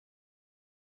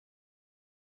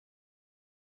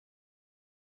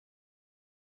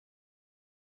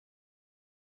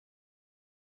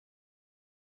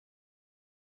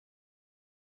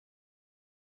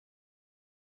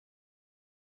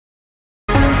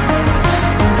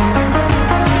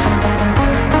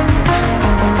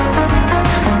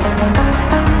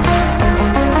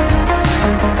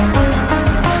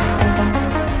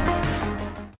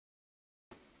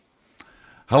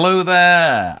Hello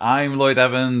there, I'm Lloyd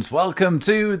Evans. Welcome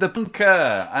to the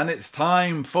bunker, and it's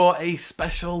time for a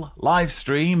special live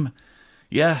stream.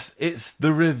 Yes, it's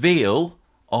the reveal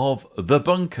of the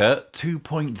bunker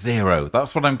 2.0.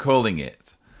 That's what I'm calling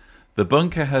it. The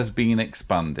bunker has been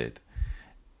expanded.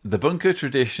 The bunker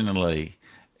traditionally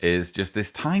is just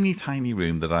this tiny, tiny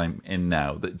room that I'm in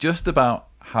now that just about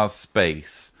has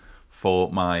space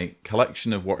for my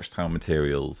collection of Watchtower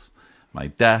materials, my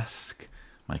desk,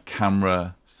 my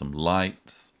camera, some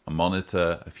lights, a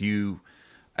monitor, a few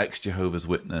ex-Jehovah's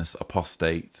Witness,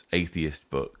 apostate, atheist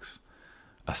books,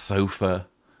 a sofa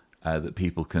that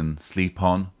people can sleep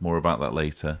on. More about that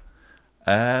later.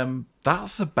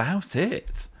 That's about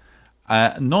it.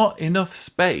 Not enough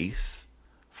space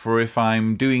for if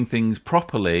I'm doing things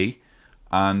properly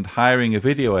and hiring a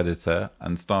video editor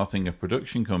and starting a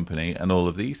production company and all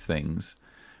of these things,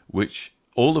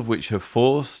 all of which have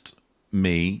forced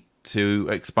me to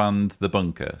expand the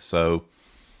bunker. So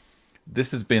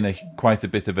this has been quite a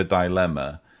bit of a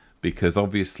dilemma, because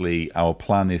obviously our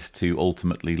plan is to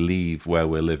ultimately leave where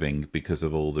we're living because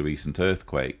of all the recent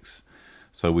earthquakes.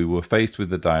 So we were faced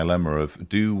with the dilemma of,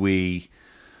 do we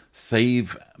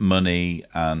save money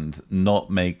and not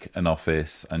make an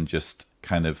office and just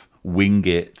kind of wing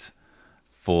it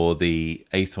for the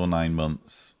 8 or 9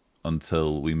 months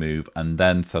until we move, and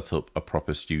then set up a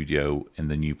proper studio in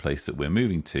the new place that we're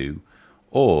moving to?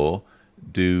 Or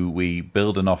do we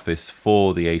build an office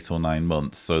for the 8 or 9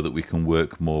 months so that we can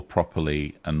work more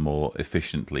properly and more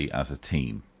efficiently as a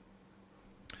team?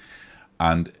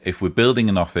 And if we're building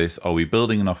an office, are we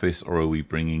building an office, or are we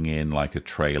bringing in like a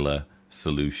trailer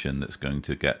solution that's going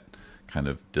to get kind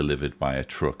of delivered by a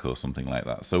truck or something like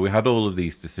that? So we had all of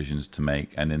these decisions to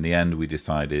make, and in the end we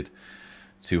decided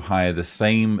to hire the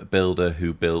same builder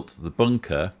who built the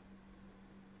bunker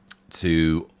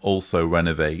to also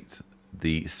renovate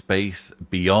the space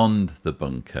beyond the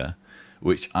bunker,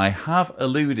 which I have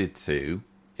alluded to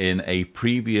in a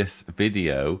previous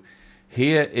video.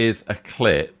 Here is a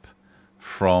clip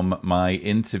from my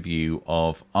interview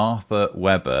of Arthur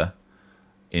Weber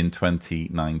in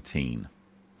 2019.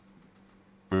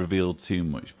 Revealed too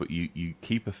much, but you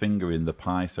keep a finger in the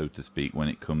pie, so to speak, when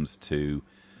it comes to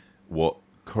what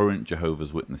current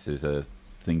Jehovah's Witnesses are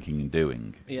thinking and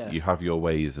doing. Yes. You have your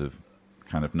ways of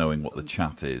kind of knowing what the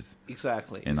chat is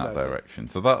Exactly. in that direction.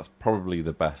 So that's probably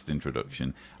the best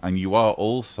introduction. And you are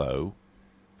also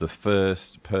the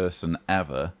first person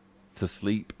ever to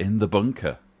sleep in the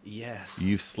bunker. Yes.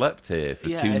 You've slept here for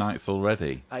 2 nights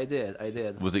already. I did.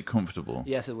 Was it comfortable?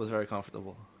 Yes, it was very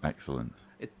comfortable. Excellent.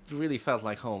 It really felt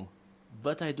like home.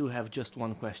 But I do have just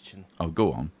one question. Oh,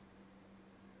 go on.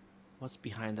 What's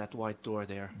behind that white door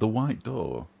there? The white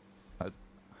door?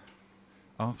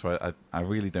 Arthur, I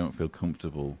really don't feel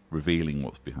comfortable revealing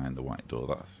what's behind the white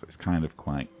door. It's kind of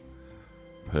quite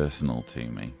personal to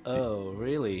me. Oh,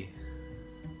 really?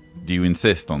 Do you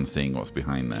insist on seeing what's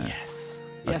behind there? Yes.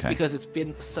 Yes, Okay. because it's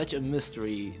been such a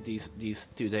mystery these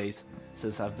 2 days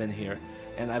since I've been here.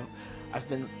 And I've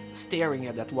been staring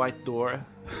at that white door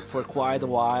for quite a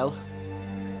while.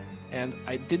 And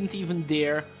I didn't even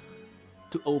dare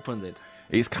to open it.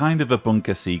 It's kind of a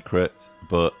bunker secret,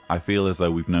 but I feel as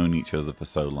though we've known each other for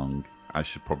so long, I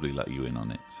should probably let you in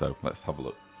on it. So let's have a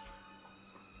look.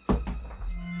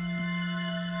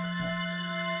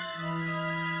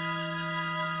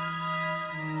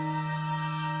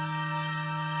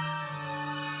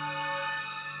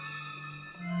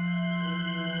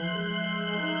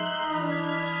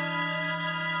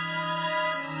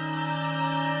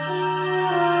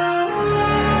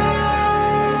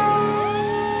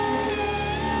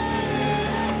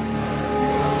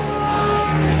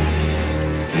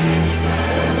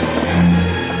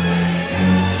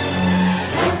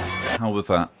 How was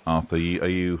that, Arthur?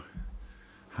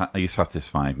 Are you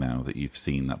satisfied now that you've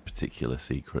seen that particular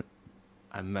secret?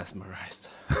 I'm mesmerized.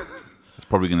 It's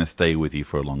probably going to stay with you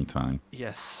for a long time.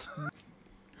 Yes.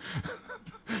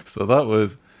 So that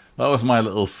was my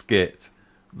little skit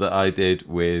that I did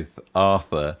with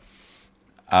Arthur,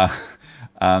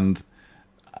 and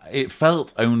it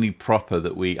felt only proper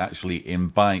that we actually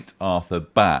invite Arthur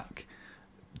back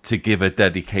to give a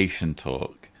dedication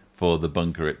talk for the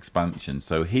bunker expansion.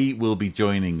 So he will be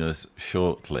joining us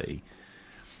shortly.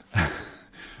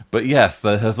 But yes,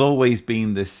 there has always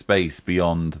been this space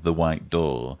beyond the white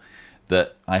door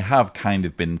that I have kind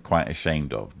of been quite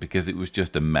ashamed of, because it was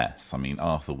just a mess. I mean,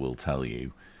 Arthur will tell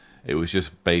you. It was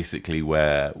just basically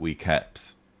where we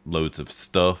kept loads of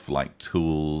stuff like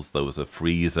tools. There was a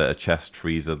freezer, a chest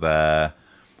freezer there,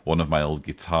 one of my old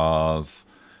guitars,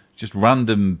 just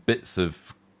random bits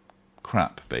of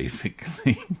crap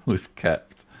basically was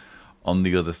kept on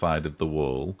the other side of the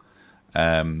wall.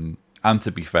 And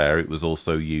to be fair, it was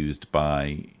also used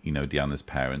by, you know, Deanna's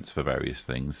parents for various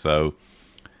things. So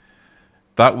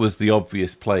that was the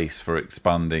obvious place for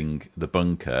expanding the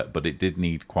bunker, but it did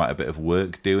need quite a bit of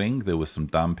work doing. There were some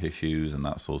damp issues and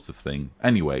that sort of thing.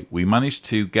 Anyway, we managed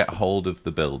to get hold of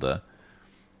the builder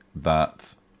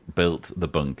that built the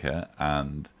bunker,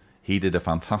 and he did a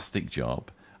fantastic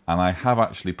job. And I have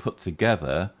actually put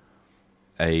together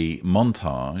a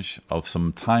montage of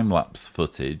some time-lapse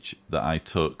footage that I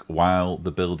took while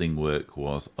the building work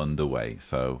was underway.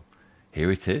 So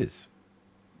here it is.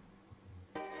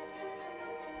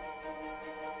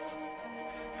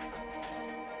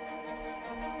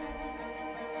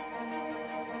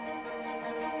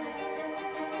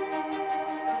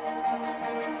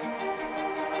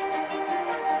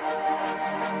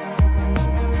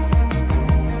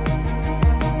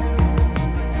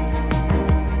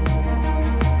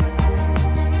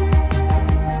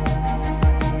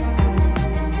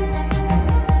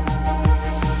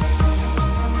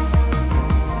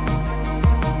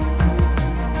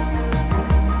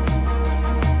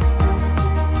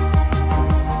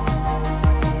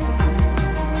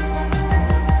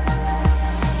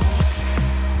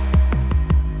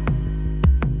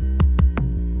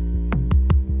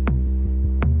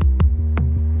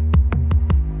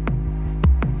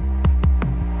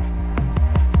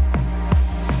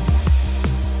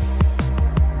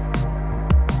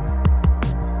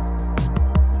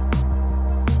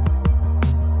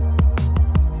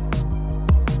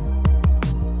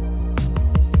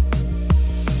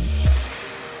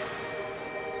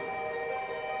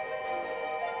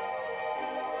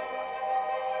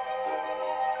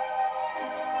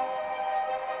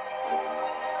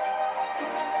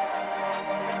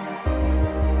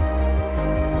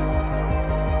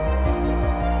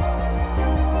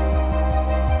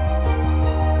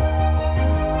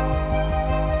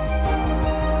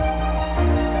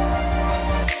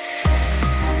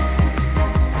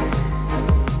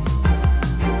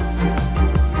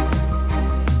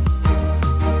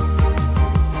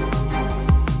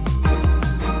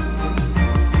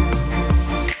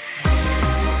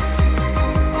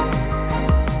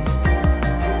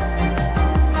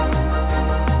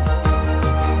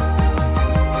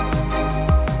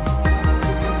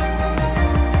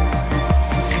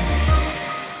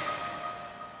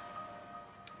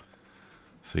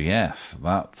 So yes,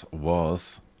 that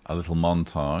was a little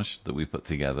montage that we put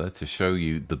together to show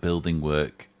you the building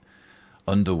work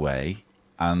underway.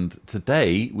 And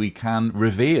today we can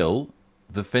reveal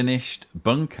the finished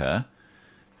bunker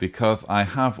because I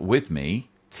have with me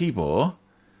Tibor.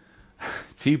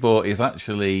 Tibor is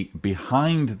actually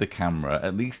behind the camera,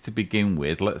 at least to begin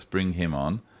with. Let's bring him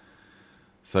on.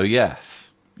 So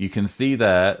yes, you can see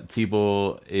there,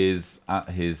 Tibor is at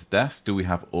his desk. Do we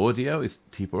have audio?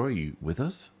 Tibor, are you with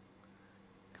us?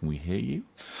 Can we hear you?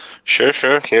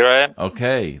 Sure. Here I am.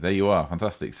 Okay, there you are.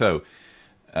 Fantastic. So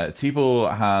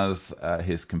Tibor has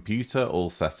his computer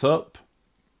all set up.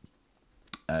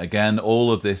 Again,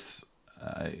 all of this,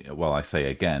 well, I say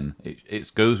again,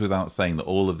 it goes without saying that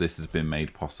all of this has been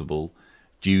made possible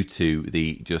due to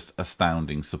the just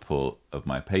astounding support of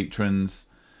my patrons.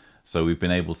 So we've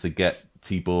been able to get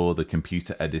Tibor the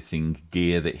computer editing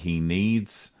gear that he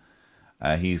needs.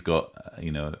 He's got,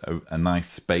 you know, a nice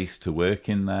space to work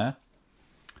in there.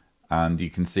 And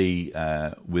you can see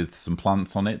with some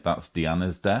plants on it, that's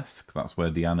Deanna's desk. That's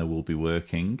where Deanna will be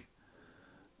working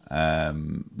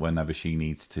whenever she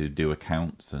needs to do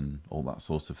accounts and all that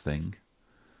sort of thing.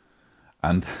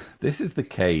 And this is the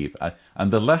cave.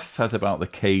 And the less said about the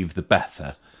cave, the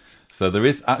better. So there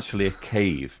is actually a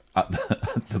cave at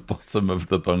the bottom of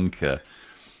the bunker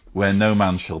where no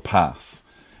man shall pass.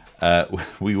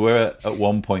 We were at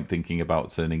one point thinking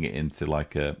about turning it into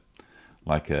like a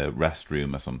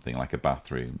restroom or something, like a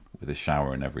bathroom with a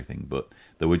shower and everything, but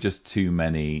there were just too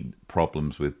many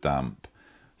problems with damp,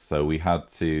 so we had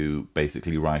to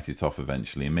basically write it off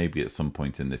eventually, and maybe at some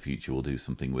point in the future we'll do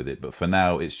something with it. But for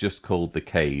now it's just called the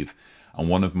cave, and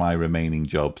one of my remaining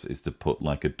jobs is to put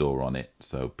like a door on it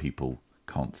so people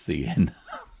can't see in.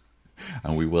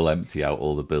 And we will empty out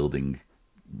all the building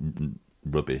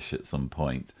rubbish at some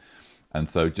point. And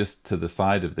so just to the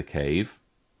side of the cave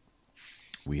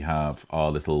we have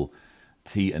our little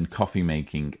tea and coffee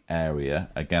making area.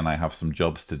 Again, I have some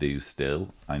jobs to do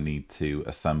still. I need to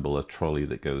assemble a trolley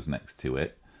that goes next to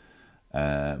it.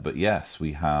 But yes,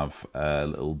 we have a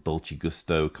little Dolce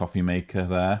Gusto coffee maker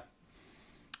there.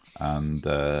 And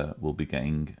we'll be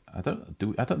getting, I don't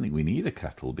think we need a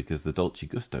kettle because the Dolce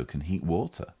Gusto can heat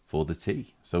water for the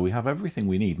tea. So we have everything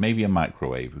we need. Maybe a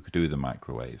microwave. We could do the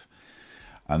microwave.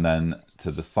 And then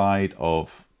to the side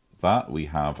of that, we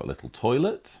have a little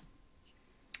toilet.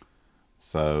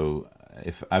 So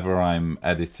if ever I'm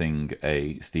editing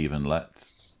a Stephen Lett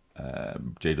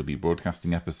JW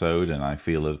Broadcasting episode and I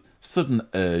feel a sudden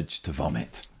urge to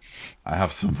vomit, I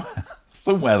have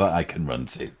somewhere that I can run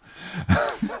to.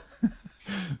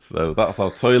 So that's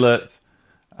our toilet.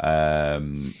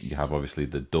 You have obviously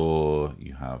the door.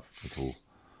 You have a little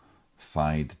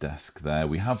side desk there.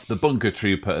 We have the bunker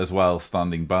trooper as well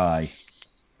standing by,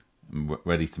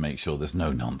 ready to make sure there's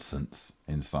no nonsense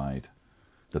inside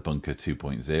the bunker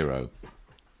 2.0.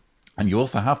 And you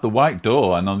also have the white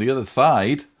door, and on the other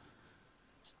side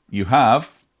you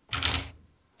have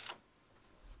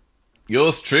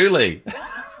yours truly.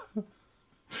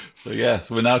 So yes,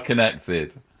 we're now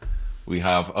connected. We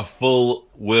have a full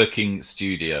working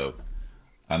studio,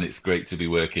 and it's great to be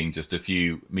working just a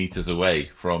few meters away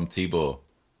from Tibor.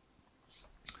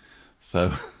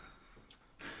 So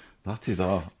that's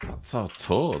our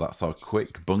tour. That's our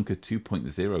quick Bunker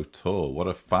 2.0 tour. What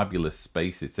a fabulous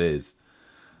space it is.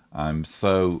 I'm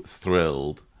so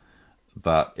thrilled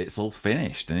that it's all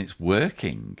finished and it's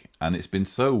working. And it's been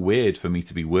so weird for me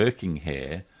to be working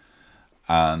here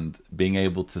and being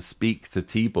able to speak to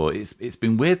Tibor. It's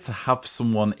been weird to have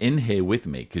someone in here with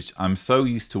me, because I'm so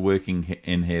used to working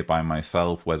in here by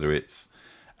myself, whether it's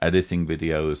editing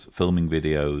videos, filming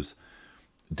videos,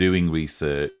 doing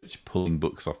research, pulling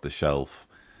books off the shelf.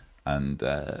 And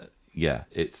yeah,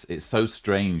 it's so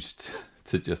strange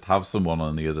to just have someone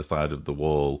on the other side of the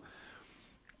wall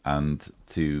and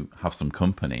to have some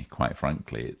company, quite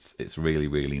frankly. It's really,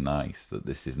 really nice that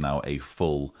this is now a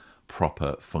full,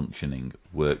 proper, functioning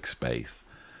workspace.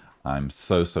 I'm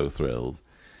so thrilled.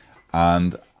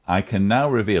 And I can now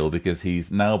reveal, because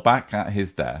he's now back at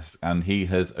his desk and he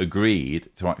has agreed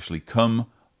to actually come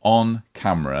on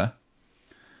camera.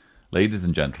 Ladies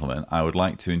and gentlemen, I would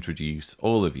like to introduce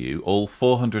all of you, all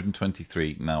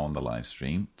 423 now on the live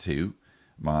stream, to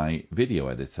my video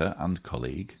editor and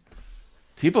colleague,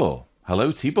 Tibor.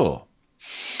 Hello, Tibor.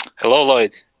 Hello,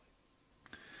 Lloyd.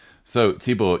 So,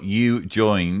 Tibor, you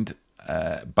joined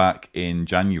back in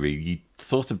January. You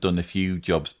sort of done a few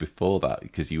jobs before that,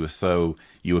 because you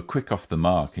were quick off the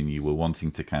mark and you were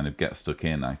wanting to kind of get stuck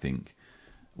in, I think,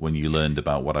 when you learned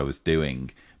about what I was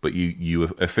doing. But you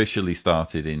officially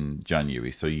started in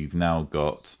January, so you've now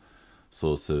got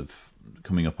sort of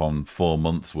coming up on 4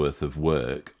 months worth of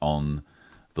work on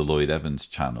the Lloyd Evans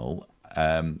channel.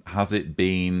 Has it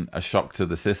been a shock to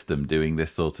the system doing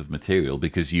this sort of material,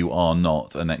 because you are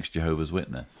not an ex-Jehovah's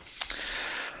Witness?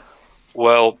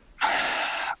 Well,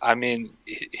 I mean,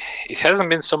 it hasn't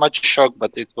been so much a shock,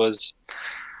 but it was,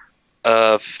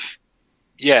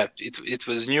 yeah, it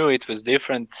was new, it was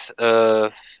different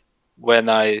when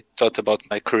I thought about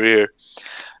my career.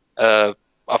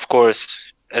 Of course,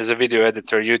 as a video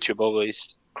editor, YouTube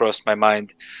always crossed my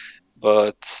mind,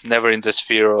 but never in the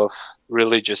sphere of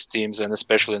religious themes, and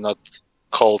especially not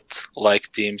cult-like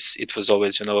themes. It was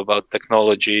always, about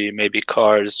technology, maybe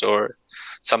cars or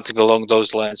something along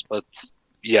those lines. But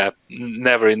yeah,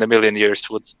 never in a million years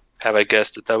would have I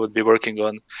guessed that I would be working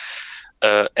on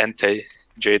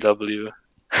anti-JW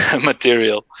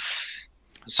material.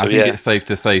 So, I think it's safe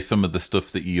to say some of the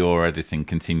stuff that you're editing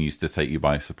continues to take you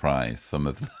by surprise. Some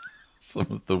of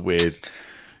the weird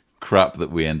crap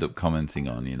that we end up commenting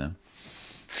on,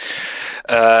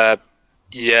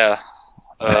 Yeah.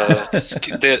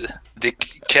 The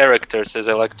characters, as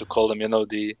I like to call them,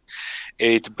 the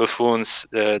 8 buffoons,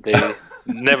 they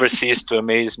never cease to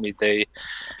amaze me. They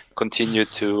continue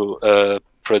to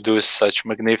produce such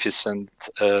magnificent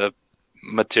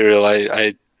material.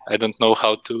 I don't know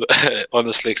how to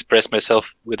honestly express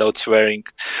myself without swearing.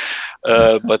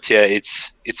 But yeah,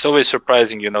 it's always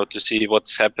surprising, to see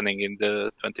what's happening in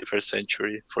the 21st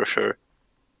century, for sure.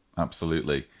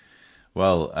 Absolutely.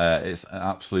 Well, it's an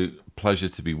absolute pleasure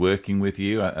to be working with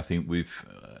you. I think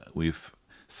we've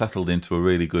settled into a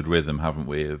really good rhythm, haven't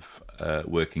we, of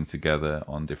working together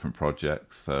on different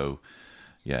projects. So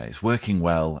yeah, it's working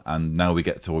well, and now we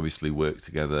get to obviously work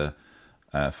together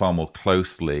far more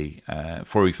closely.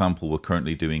 For example, we're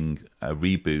currently doing a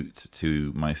reboot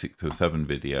to my 607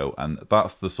 video, and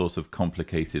that's the sort of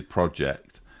complicated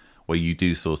project where you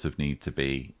do sort of need to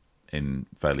be in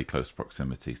fairly close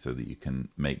proximity so that you can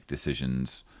make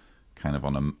decisions kind of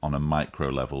on a micro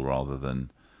level, rather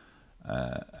than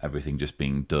everything just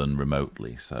being done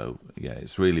remotely. So yeah,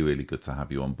 it's really, really good to have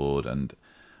you on board. And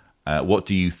what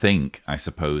do you think, I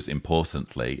suppose,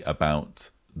 importantly, about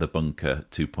the Bunker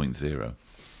 2.0?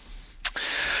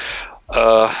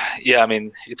 Yeah, I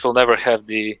mean, it will never have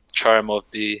the charm of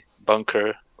the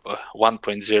Bunker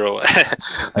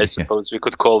 1.0, I suppose we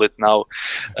could call it now.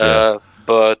 Yeah.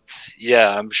 But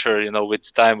yeah, I'm sure,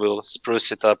 with time we'll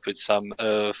spruce it up with some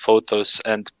photos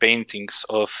and paintings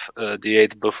of the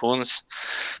 8 buffoons.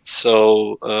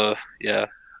 So yeah,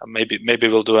 maybe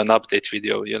we'll do an update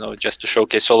video, just to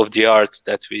showcase all of the art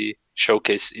that we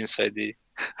showcase inside the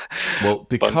Well,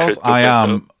 Bunker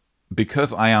 2.0.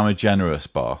 because I am a generous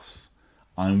boss,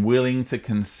 I'm willing to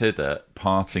consider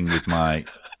parting with my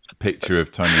picture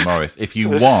of Tony Morris. If you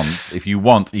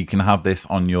want, you can have this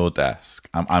on your desk.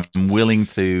 I'm willing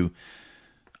to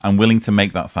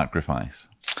make that sacrifice.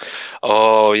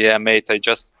 Oh yeah, mate, I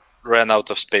just ran out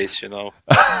of space,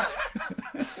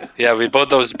 Yeah, we bought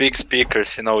those big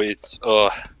speakers, it's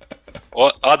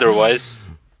otherwise,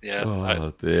 yeah.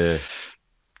 Oh dear.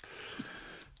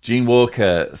 Gene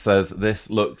Walker says this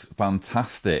looks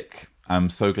fantastic. I'm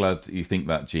so glad you think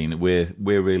that, Gene. We're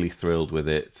really thrilled with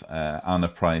it. Anna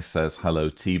Price says hello,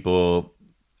 Tibor.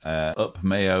 Up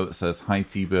Mayo says hi,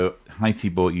 Tibor. Hi,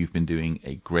 Tibor. You've been doing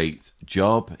a great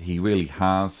job. He really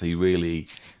has. He really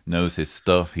knows his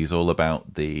stuff. He's all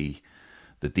about the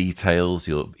details.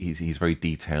 He's very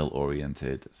detail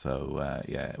oriented. So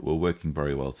yeah, we're working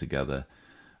very well together.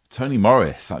 Tony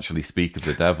Morris, actually, speak of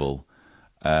the devil.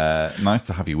 Nice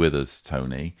to have you with us,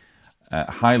 Tony.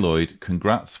 Hi, Lloyd.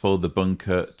 Congrats for the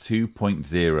Bunker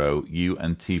 2.0. You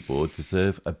and Tibor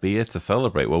deserve a beer to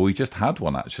celebrate. Well, we just had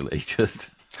one, actually.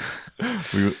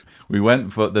 We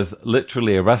went for... There's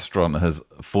literally a restaurant has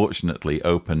fortunately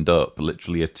opened up,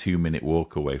 literally a 2-minute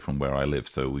walk away from where I live.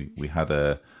 So we had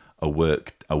a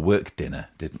work dinner,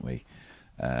 didn't we?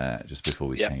 Just before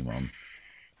we came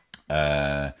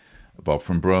on. Bob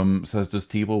from Brum says, does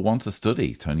Tibor want to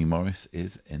study? Tony Morris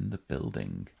is in the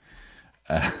building.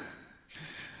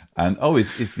 And is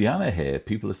Deanna here?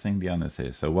 People are saying Deanna's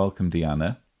here. So welcome,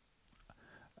 Deanna.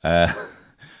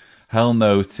 Hell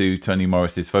no to Tony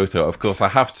Morris's photo. Of course, I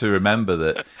have to remember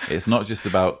that it's not just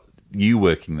about you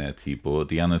working there, Tibor.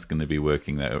 Deanna's going to be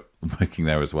working there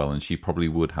as well, and she probably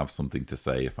would have something to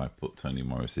say if I put Tony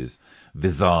Morris's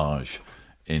visage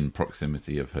in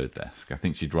proximity of her desk. I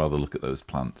think she'd rather look at those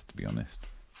plants, to be honest.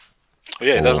 Oh,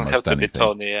 yeah, it doesn't have to be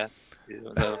Tony, yeah.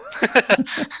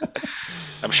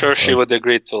 I'm sure she would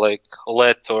agree to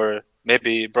let or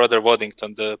maybe Brother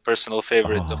Waddington, the personal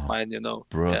favorite of mine,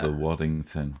 Brother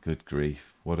Waddington, good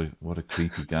grief. What a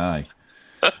creepy guy.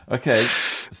 Okay,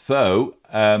 so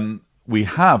we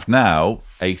have now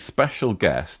a special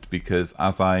guest because,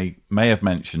 as I may have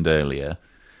mentioned earlier,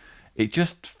 it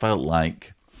just felt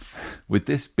like, with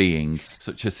this being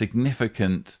such a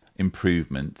significant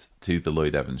improvement to the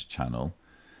Lloyd Evans channel,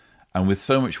 and with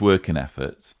so much work and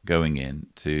effort going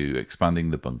into expanding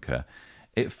the bunker,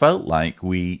 it felt like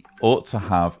we ought to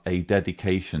have a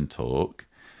dedication talk.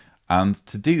 And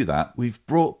to do that, we've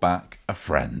brought back a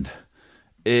friend.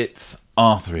 It's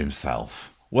Arthur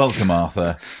himself. Welcome,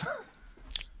 Arthur.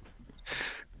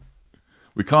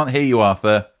 We can't hear you,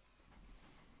 Arthur.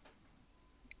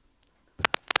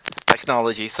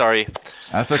 Technology, sorry.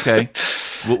 That's okay.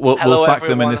 We'll sack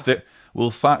everyone. We'll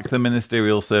sack the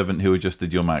ministerial servant who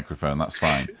adjusted your microphone. That's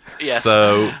fine. Yes.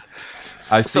 So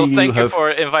I see So thank you for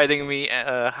inviting me.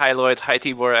 Hi, Lloyd. Hi,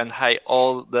 Tibor. And hi,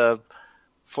 all the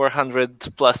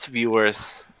 400 plus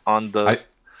viewers on the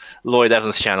Lloyd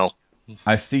Evans channel.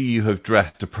 I see you have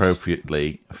dressed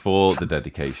appropriately for the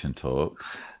dedication talk.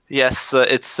 Yes,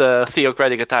 it's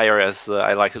theocratic attire, as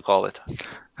I like to call it.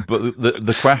 But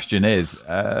the question is,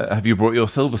 have you brought your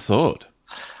silver sword?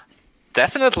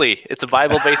 Definitely. It's a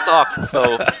Bible-based talk.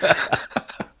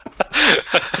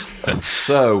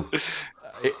 So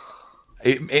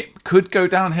it could go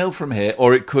downhill from here,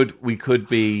 or we could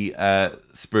be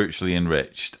spiritually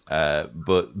enriched.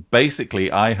 But basically,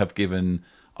 I have given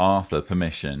Arthur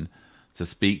permission to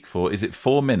speak for, is it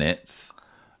 4 minutes,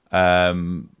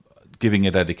 giving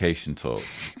a dedication talk.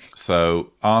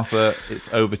 So Arthur,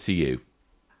 it's over to you.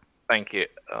 Thank you.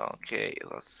 Okay,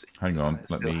 let's see. Hang on,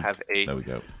 there we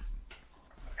go.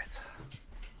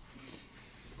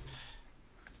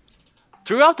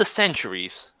 Throughout the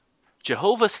centuries,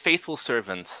 Jehovah's faithful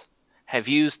servants have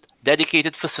used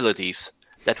dedicated facilities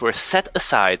that were set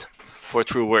aside for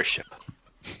true worship.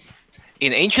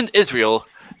 In ancient Israel,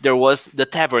 there was the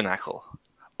tabernacle,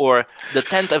 or the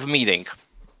tent of meeting.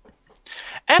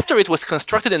 After it was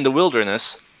constructed in the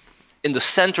wilderness, in the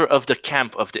center of the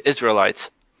camp of the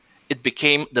Israelites, it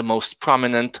became the most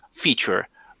prominent feature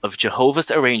of Jehovah's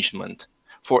arrangement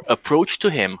for approach to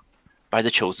him by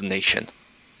the chosen nation.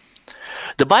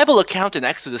 The Bible account in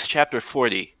Exodus chapter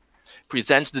 40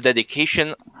 presents the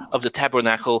dedication of the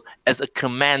tabernacle as a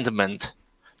commandment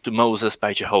to Moses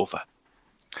by Jehovah.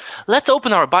 Let's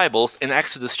open our Bibles in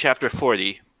Exodus chapter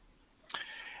 40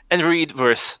 and read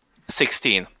verse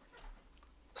 16.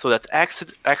 So that's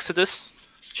Exodus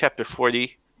chapter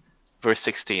 40, verse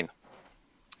 16.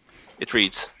 It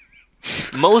reads,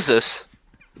 Moses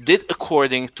did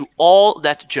according to all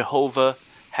that Jehovah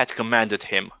had commanded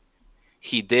him.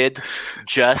 He did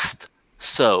just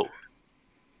so.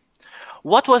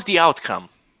 What was the outcome?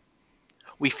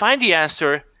 We find the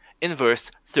answer in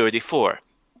verse 34.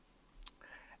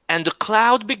 And the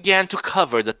cloud began to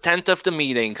cover the tent of the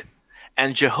meeting,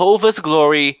 and Jehovah's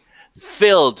glory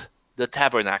filled the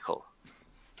tabernacle.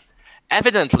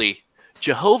 Evidently,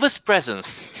 Jehovah's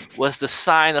presence was the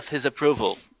sign of his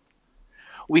approval.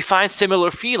 We find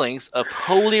similar feelings of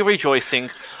holy rejoicing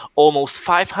almost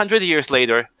 500 years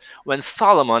later when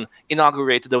Solomon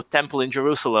inaugurated the temple in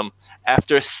Jerusalem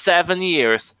after 7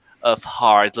 years of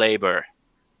hard labor.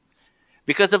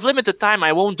 Because of limited time,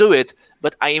 I won't do it,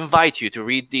 but I invite you to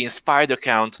read the inspired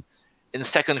account in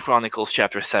 2 Chronicles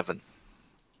chapter 7.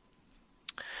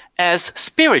 As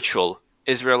spiritual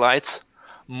Israelites,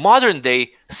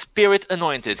 modern-day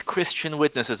spirit-anointed Christian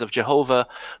witnesses of Jehovah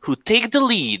who take the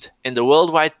lead in the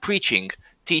worldwide preaching,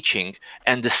 teaching,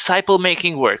 and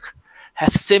disciple-making work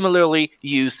have similarly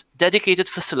used dedicated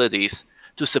facilities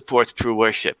to support true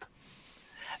worship.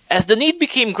 As the need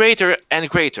became greater and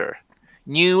greater,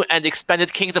 new and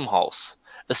expanded kingdom halls,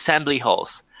 assembly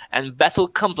halls, and Bethel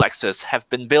complexes have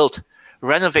been built,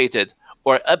 renovated,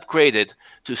 or upgraded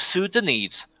to suit the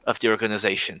needs of the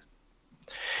organization.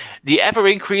 The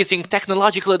ever-increasing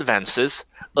technological advances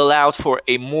allowed for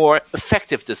a more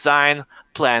effective design,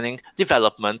 planning,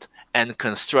 development, and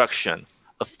construction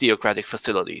of theocratic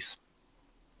facilities.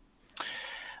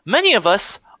 Many of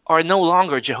us are no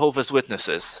longer Jehovah's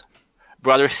Witnesses.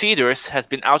 Brother Cedars has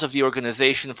been out of the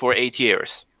organization for 8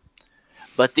 years.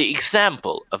 But the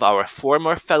example of our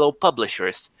former fellow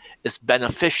publishers is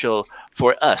beneficial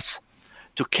for us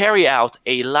to carry out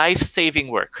a life-saving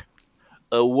work,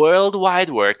 a worldwide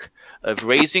work of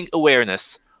raising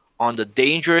awareness on the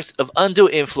dangers of undue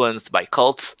influence by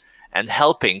cults and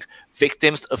helping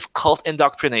victims of cult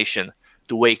indoctrination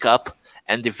to wake up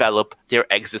and develop their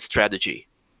exit strategy.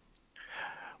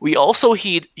 We also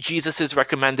heed Jesus'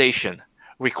 recommendation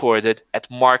recorded at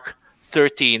Mark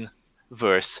 13,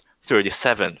 verse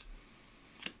 37.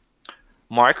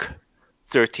 Mark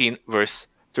 13, verse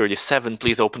 37.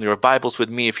 Please open your Bibles with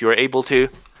me if you're able to.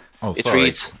 Oh, it sorry.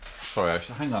 reads... Sorry,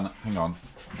 hang on.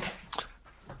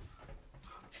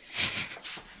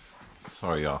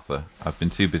 Sorry, Arthur. I've been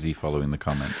too busy following the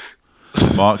comments.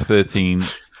 Mark 13,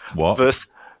 what?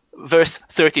 Verse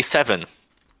 37.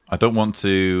 I don't want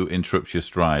to interrupt your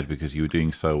stride because you were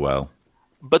doing so well.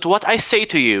 But what I say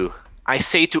to you, I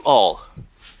say to all,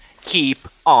 keep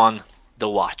on the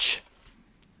watch.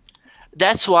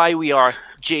 That's why we are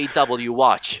JW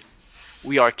Watch.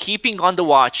 We are keeping on the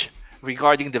watch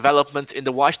regarding development in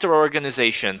the Watchtower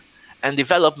organization and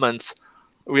developments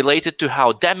related to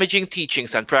how damaging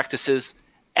teachings and practices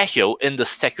echo in the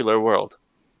secular world.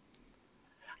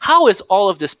 How is all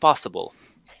of this possible?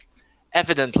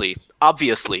 Evidently,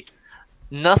 obviously,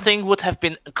 nothing would have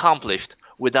been accomplished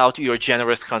without your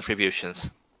generous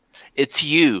contributions. It's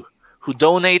you who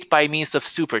donate by means of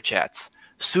super chats,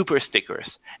 super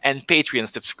stickers, and Patreon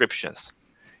subscriptions.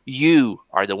 You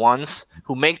are the ones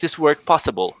who make this work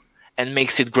possible and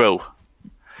makes it grow.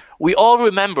 We all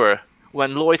remember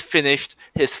when Lloyd finished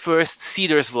his first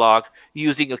Cedars vlog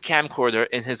using a camcorder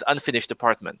in his unfinished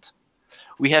apartment.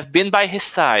 We have been by his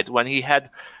side when he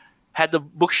had the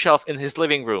bookshelf in his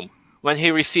living room, when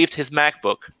he received his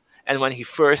MacBook, and when he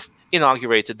first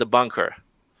inaugurated the bunker.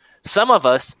 Some of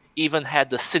us even had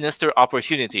the sinister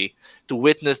opportunity to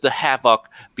witness the havoc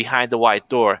behind the white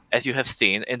door, as you have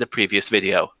seen in the previous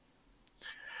video.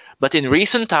 But in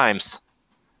recent times,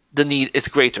 the need is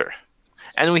greater,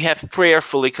 and we have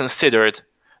prayerfully considered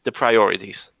the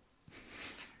priorities.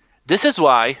 This is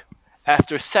why,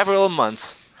 after several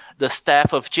months, the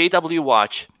staff of JW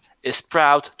Watch is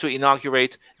proud to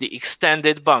inaugurate the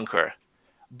extended bunker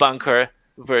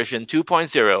version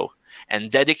 2.0,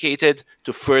 and dedicated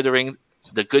to furthering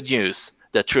the good news,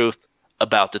 the truth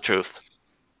about the truth.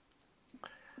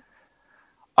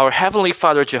 Our Heavenly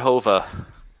Father Jehovah,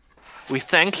 we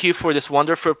thank you for this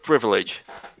wonderful privilege.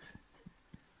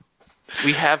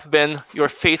 We have been your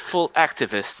faithful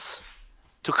activists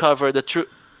to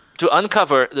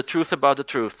uncover the truth about the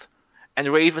truth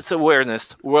and raise its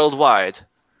awareness worldwide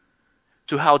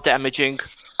to how damaging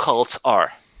cults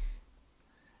are.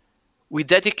 We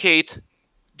dedicate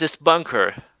this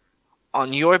bunker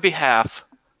on your behalf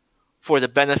for the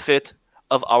benefit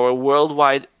of our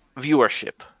worldwide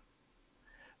viewership.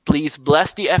 Please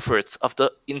bless the efforts of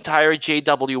the entire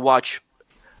JW Watch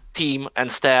team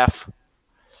and staff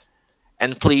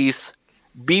and please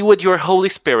be with your Holy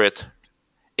Spirit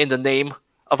in the name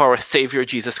of our Savior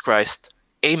Jesus Christ.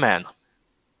 Amen.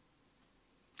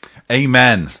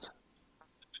 Amen.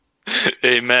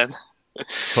 Amen.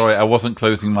 Sorry, I wasn't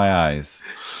closing my eyes.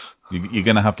 You're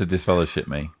going to have to disfellowship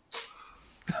me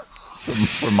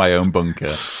from my own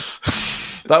bunker.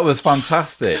 That was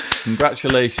fantastic.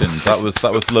 Congratulations. That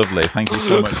was lovely. Thank you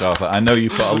so much, Arthur. I know you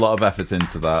put a lot of effort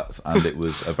into that, and it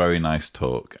was a very nice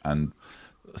talk, and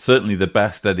certainly the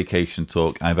best dedication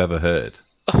talk I've ever heard.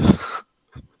 I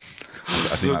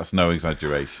think that's no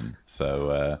exaggeration.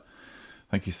 So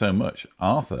thank you so much,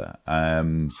 Arthur.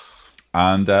 And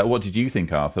what did you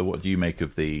think, Arthur? What do you make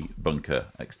of the bunker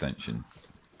extension?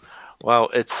 Wow,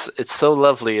 it's so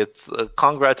lovely. It's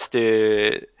congrats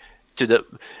to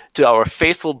our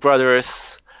faithful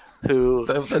brothers who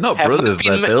they're not brothers,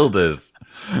 they're builders.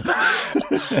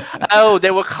 Oh, they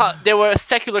were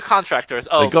secular contractors.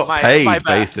 Oh, they got paid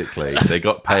basically. They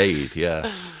got paid,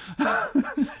 yeah.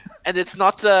 And it's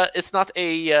not a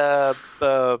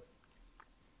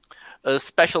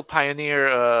special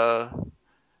pioneer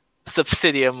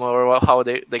subsidium or how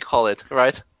they call it,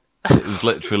 right? It was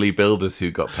literally builders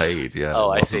who got paid, yeah.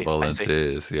 Oh, it wasn't I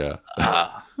volunteers, see. Yeah.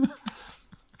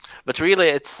 But really,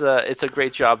 it's a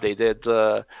great job they did.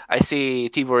 I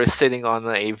see Tibor is sitting on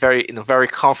in a very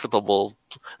comfortable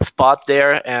spot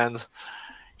there, and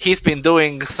he's been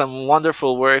doing some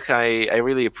wonderful work. I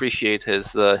really appreciate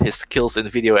his skills in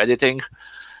video editing.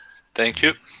 Thank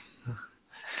you.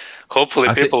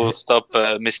 Hopefully, people will stop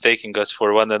mistaking us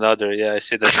for one another. Yeah, I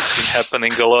see that's been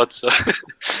happening a lot. So.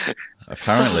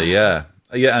 Apparently, yeah.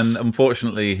 Yeah, and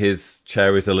unfortunately, his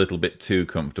chair is a little bit too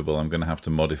comfortable. I'm going to have to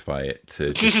modify it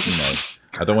to just,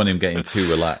 I don't want him getting too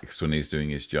relaxed when he's doing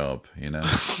his job,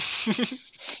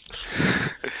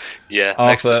 Yeah, Arthur,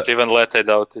 next to Stephen Lett, I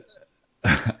doubt it.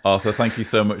 Arthur, thank you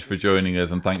so much for joining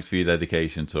us, and thanks for your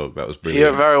dedication talk. That was brilliant.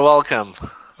 You're very welcome.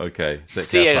 Okay, take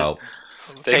care, pal.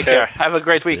 Take care. Have a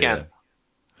great weekend.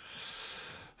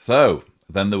 So,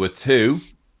 then there were two.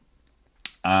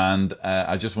 And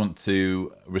I just want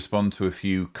to respond to a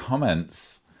few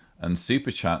comments and super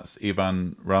chats.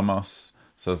 Ivan Ramos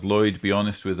says, Lloyd, be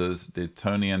honest with us. Did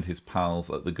Tony and his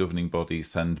pals at the governing body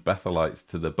send Bethelites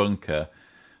to the bunker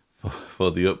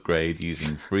for the upgrade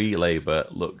using free labour?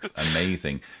 Looks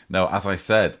amazing. No, as I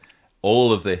said,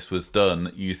 all of this was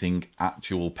done using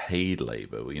actual paid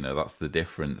labour. That's the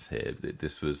difference here.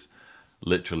 This was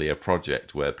literally a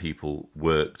project where people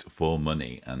worked for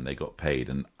money and they got paid.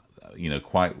 And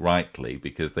quite rightly,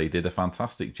 because they did a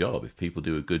fantastic job. If people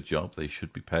do a good job, they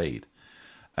should be paid.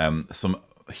 Some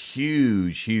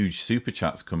huge super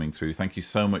chats coming through. Thank you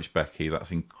so much, Becky.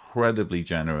 That's incredibly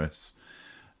generous.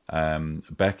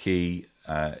 Becky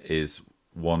is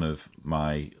one of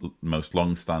my most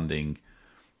long-standing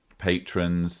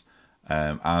patrons,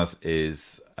 as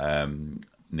is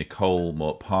Nicole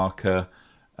Mort Parker.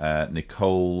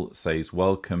 Nicole says,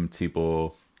 welcome,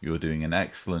 Tibor. You're doing an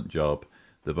excellent job.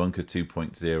 The Bunker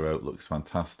 2.0 looks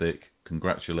fantastic.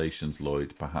 Congratulations,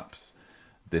 Lloyd. Perhaps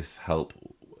this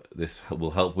will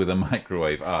help with a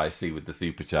microwave. I see, with the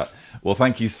super chat. Well,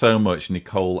 thank you so much,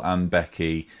 Nicole and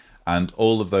Becky, and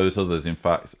all of those others. In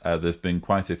fact, there's been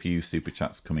quite a few super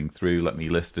chats coming through. Let me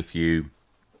list a few.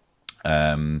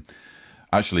 Actually,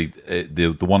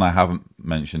 the one I haven't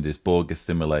mentioned is Borg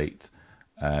Assimilate.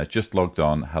 Just logged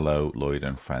on. Hello, Lloyd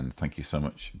and friends. Thank you so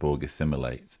much, Borg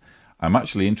Assimilate. I'm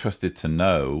actually interested to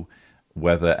know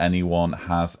whether anyone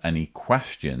has any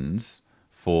questions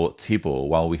for Tibor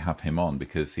while we have him on,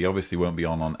 because he obviously won't be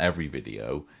on every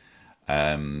video.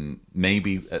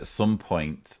 Maybe at some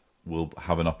point we'll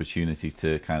have an opportunity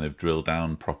to kind of drill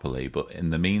down properly. But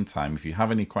in the meantime, if you have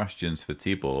any questions for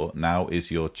Tibor, now is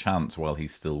your chance while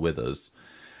he's still with us.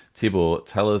 Tibor,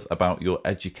 tell us about your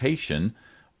education.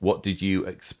 What did you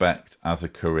expect as a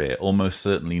career? Almost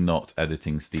certainly not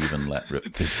editing Stephen Lett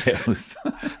videos.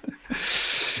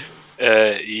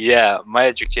 Yeah, my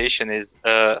education is,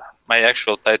 my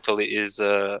actual title is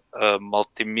a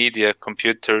multimedia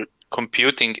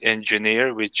computing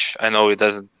engineer, which I know it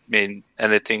doesn't mean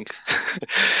anything.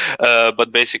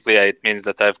 But basically, it means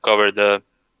that I've covered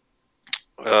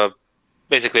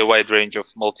basically a wide range of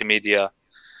multimedia,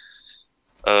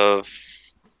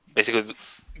 basically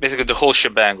the whole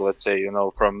shebang, let's say,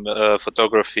 from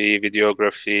photography,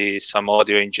 videography, some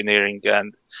audio engineering,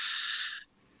 and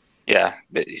yeah,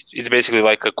 it's basically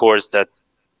like a course that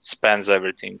spans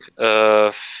everything.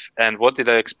 And what did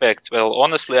I expect? Well,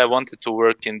 honestly, I wanted to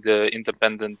work in the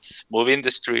independent movie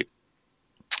industry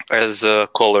as a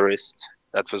colorist.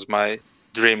 That was my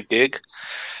dream gig.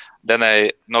 Then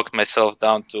I knocked myself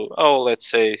down to, let's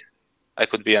say I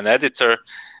could be an editor.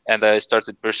 and I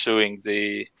started pursuing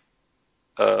the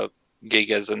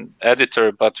gig as an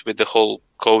editor. But with the whole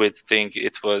COVID thing,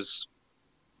 it was,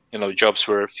 jobs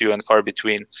were few and far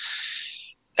between.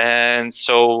 And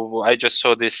so I just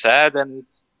saw this ad, and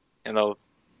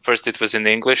first it was in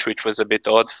English, which was a bit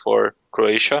odd for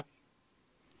Croatia.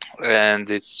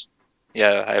 And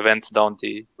I went down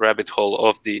the rabbit hole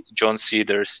of the John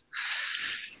Cedars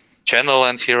channel,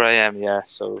 and here I am. Yeah,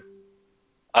 so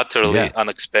utterly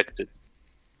unexpected.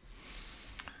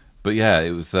 But yeah,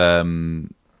 it was.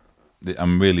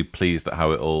 I'm really pleased at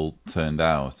how it all turned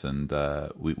out, and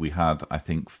we had, I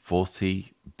think,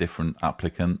 40 different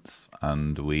applicants,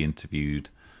 and we interviewed,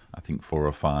 I think, 4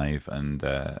 or 5, and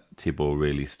Tibor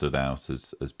really stood out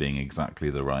as being exactly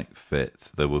the right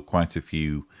fit. There were quite a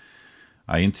few.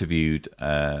 I interviewed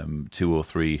 2 or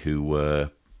 3 who were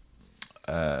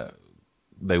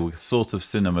they were sort of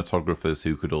cinematographers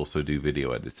who could also do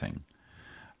video editing.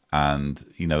 And,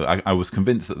 I was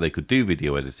convinced that they could do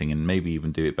video editing and maybe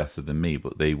even do it better than me,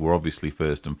 but they were obviously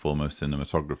first and foremost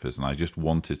cinematographers. And I just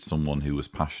wanted someone who was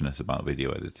passionate about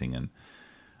video editing.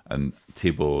 And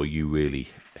Tibor, you really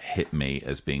hit me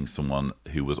as being someone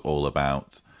who was all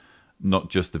about not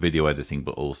just the video editing,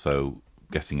 but also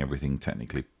getting everything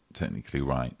technically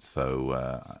right.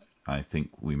 So I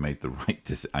think we made the right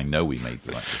decision. I know we made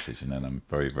the right decision, and I'm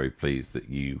very, very pleased that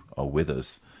you are with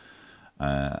us.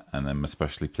 And I'm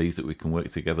especially pleased that we can work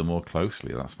together more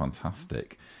closely. That's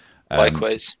fantastic.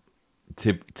 Likewise.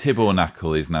 Tibor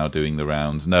Knuckle is now doing the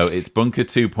rounds. No, it's Bunker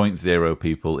 2.0,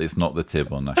 people. It's not the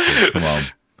Tibor Knuckle. Come on.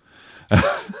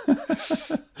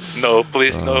 No,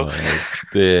 please, no.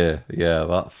 Dear, yeah,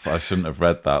 I shouldn't have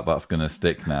read that. That's going to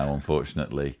stick now,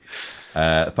 unfortunately.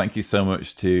 Thank you so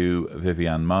much to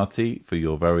Vivian Marty for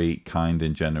your very kind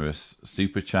and generous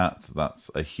super chat. That's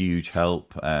a huge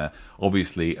help.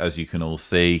 Obviously, as you can all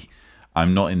see,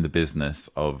 I'm not in the business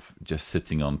of just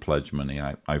sitting on pledge money.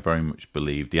 I very much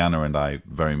believe, Deanna and I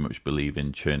very much believe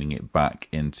in churning it back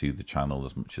into the channel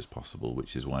as much as possible,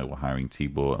 which is why we're hiring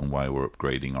Tibor and why we're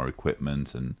upgrading our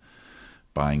equipment and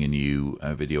buying a new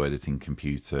video editing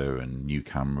computer and new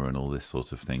camera and all this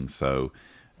sort of thing. So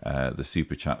the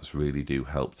super chats really do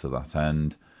help to that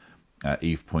end.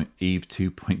 Eve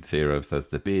 2.0 says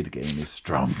the beard game is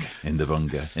strong in the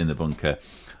bunker.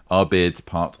 Our beard's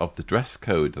part of the dress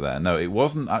code there. No, it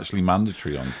wasn't actually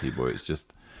mandatory on Tibor. It's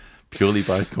just purely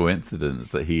by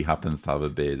coincidence that he happens to have a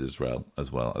beard as well.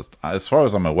 As far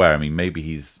as I'm aware, I mean, maybe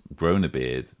he's grown a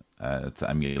beard to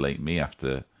emulate me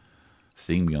after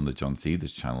seeing me on the John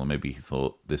Cedars channel. Maybe he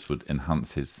thought this would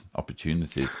enhance his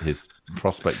opportunities, his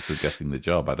prospects of getting the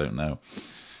job. I don't know.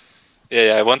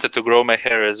 Yeah, I wanted to grow my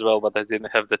hair as well, but I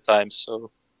didn't have the time,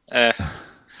 so...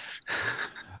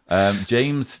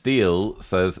 James Steele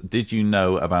says, did you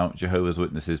know about Jehovah's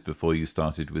Witnesses before you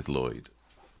started with Lloyd?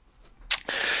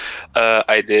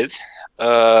 I did.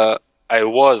 I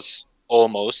was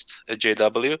almost a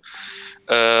JW.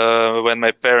 When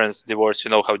my parents divorced,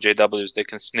 you know how JWs, they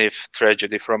can sniff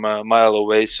tragedy from a mile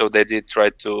away, so they did try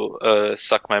to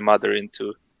suck my mother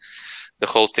into the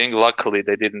whole thing. Luckily,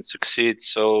 they didn't succeed,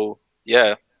 so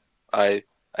yeah, I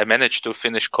managed to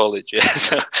finish college.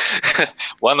 Yes,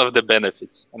 one of the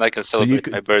benefits, and I can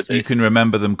celebrate my birthday. You can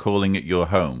remember them calling it your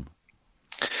home.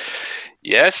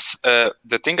 Yes,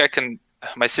 the thing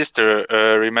my sister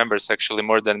remembers actually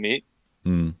more than me.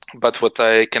 But what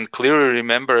I can clearly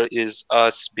remember is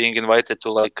us being invited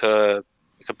to like a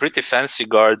pretty fancy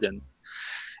garden,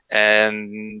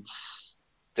 and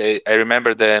I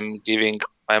remember them giving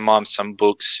my mom some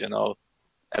books,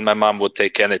 and my mom would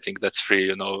take anything that's free,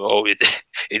 oh,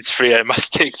 it's free, I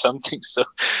must take something. So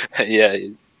yeah,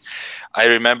 I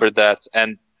remember that.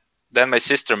 And then my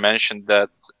sister mentioned that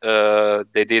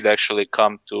they did actually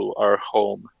come to our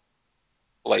home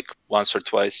like once or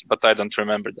twice, but I don't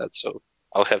remember that, so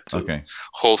I'll have to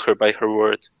hold her by her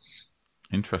word.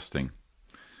 Interesting.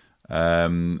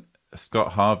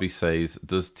 Scott Harvey says,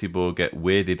 does Tibor get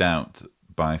weirded out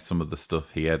by some of the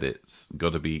stuff he edits?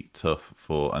 Got to be tough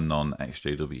for a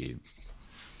non-XJW.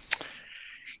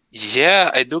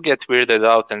 Yeah, I do get weirded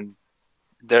out, and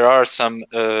there are some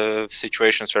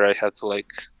situations where I have to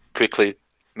like quickly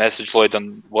message Lloyd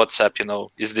on WhatsApp,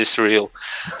 is this real?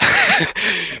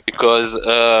 Because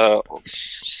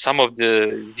some of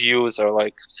the views are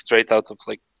like straight out of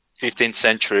like 15th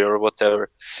century or whatever.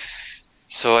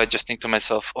 So I just think to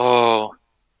myself, oh,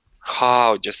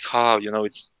 how, it's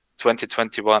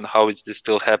 2021. How is this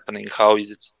still happening? How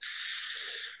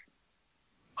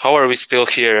are we still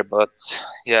here? But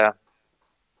yeah,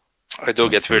 I do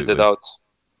get weirded out.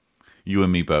 You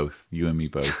and me both.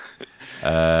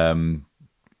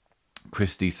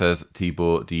 Christy says,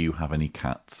 Tibor, do you have any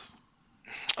cats?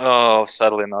 Oh,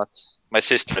 sadly not. My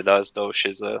sister does, though.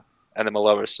 She's a animal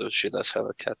lover, so she does have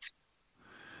a cat.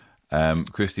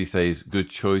 Christy says, good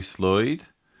choice, Lloyd.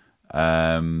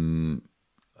 And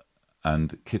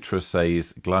Kitra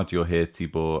says, glad you're here,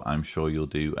 Tibor. I'm sure you'll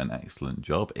do an excellent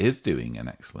job. Is doing an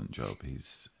excellent job.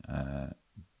 He's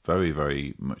very,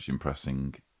 very much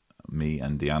impressing me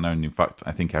and Deanna. And in fact,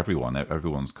 I think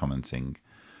everyone's commenting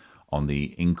on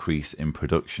the increase in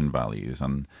production values.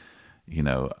 And, you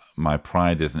know, my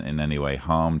pride isn't in any way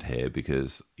harmed here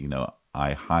because, you know,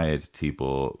 I hired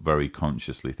Tibor very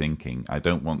consciously thinking, I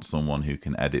don't want someone who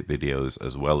can edit videos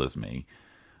as well as me.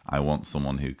 I want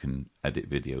someone who can edit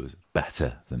videos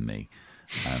better than me.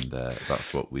 And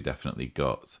that's what we definitely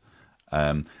got.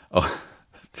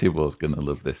 Tibor's going to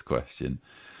love this question.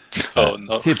 Oh,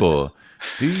 no. Tibor,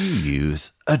 do you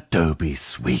use Adobe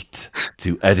Suite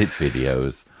to edit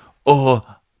videos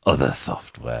or other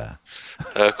software?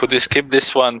 Could we skip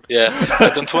this one? Yeah, I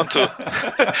don't want to.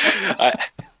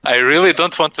 I really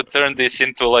don't want to turn this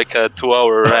into like a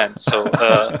 2-hour rant. So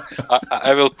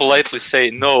I will politely say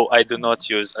no. I do not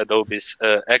use Adobe's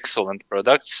excellent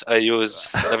products. I use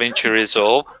DaVinci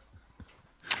Resolve.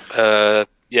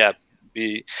 Yeah,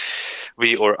 we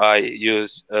or I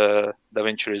use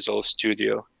DaVinci Resolve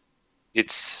Studio.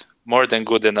 It's more than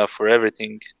good enough for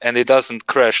everything, and it doesn't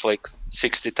crash like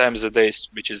 60 times a day,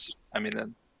 which is, I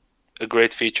mean, a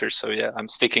great feature. So yeah, I'm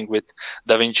sticking with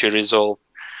DaVinci Resolve.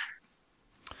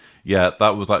 Yeah,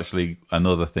 that was actually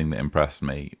another thing that impressed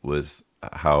me, was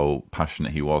how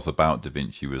passionate he was about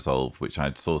DaVinci Resolve, which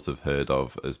I'd sort of heard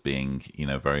of as being, you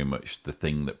know, very much the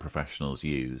thing that professionals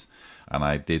use. And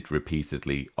I did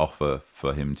repeatedly offer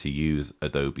for him to use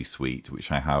Adobe Suite,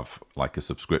 which I have like a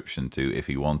subscription to if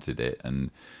he wanted it. And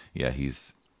yeah,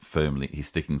 he's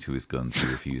sticking to his guns. He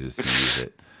refuses to use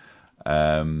it.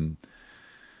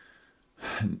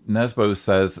 Nesbo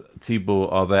says,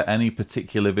 Tibor, are there any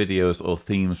particular videos or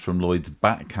themes from Lloyd's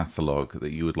back catalogue that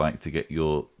you would like to get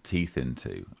your teeth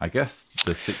into? I guess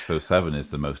the 607 is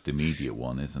the most immediate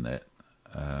one, isn't it?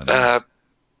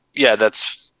 Yeah,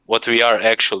 that's what we are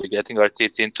actually getting our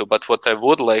teeth into. But what I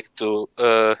would like to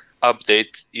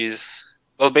update is,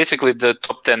 well, basically the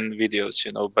top 10 videos,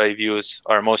 you know, by views,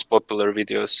 our most popular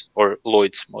videos, or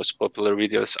Lloyd's most popular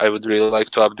videos. I would really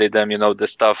like to update them, you know, the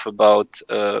stuff about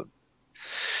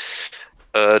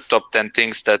top 10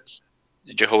 things that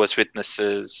Jehovah's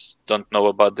Witnesses don't know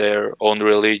about their own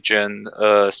religion,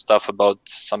 stuff about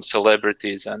some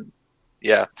celebrities, and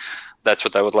yeah, that's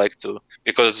what I would like to,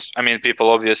 because I mean, people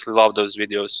obviously love those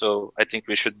videos, so I think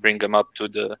we should bring them up to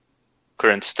the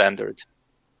current standard.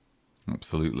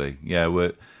 Absolutely. Yeah,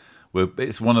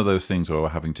 it's one of those things where we're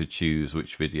having to choose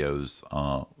which videos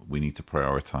we need to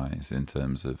prioritize in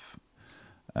terms of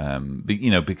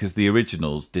you know, because the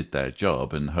originals did their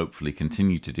job and hopefully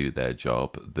continue to do their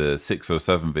job. The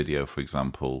 607 video, for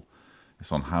example,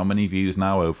 it's on how many views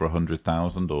now? Over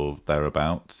 100,000 or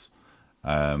thereabouts.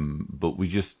 But we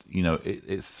just, you know,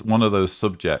 it's one of those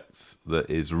subjects that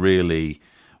is really,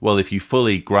 well, if you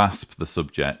fully grasp the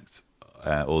subject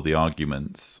or the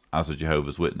arguments as a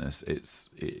Jehovah's Witness,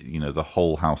 you know, the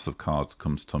whole house of cards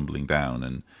comes tumbling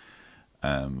down.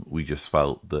 And we just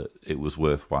felt that it was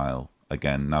worthwhile,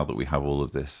 again, now that we have all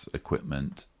of this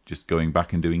equipment, just going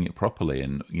back and doing it properly.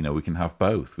 And, you know, we can have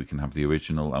both. We can have the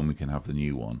original and we can have the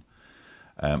new one.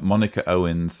 Monica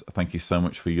Owens, thank you so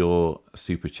much for your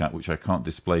super chat, which I can't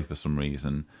display for some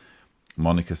reason.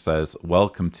 Monica says,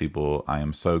 welcome, Tibor. I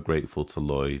am so grateful to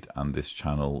Lloyd and this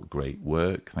channel. Great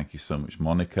work. Thank you so much,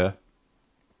 Monica.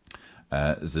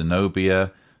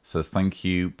 Zenobia says, thank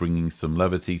you, bringing some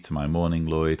levity to my morning,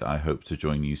 Lloyd. I hope to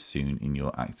join you soon in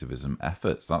your activism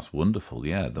efforts. That's wonderful.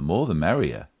 Yeah, the more the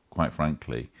merrier, quite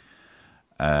frankly.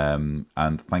 And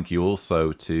thank you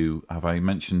also to, have I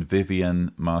mentioned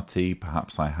Vivian Marti?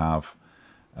 Perhaps I have.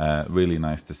 Really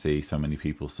nice to see so many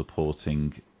people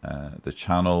supporting the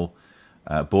channel.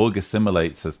 Borg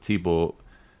Assimilate says, Tibor,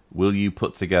 will you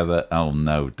put together... Oh,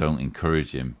 no, don't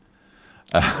encourage him.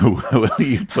 Will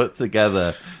you put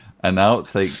together an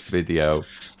outtakes video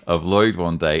of Lloyd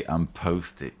one day and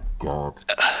post it? God.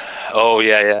 Oh,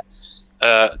 yeah.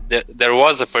 There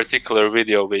was a particular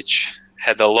video which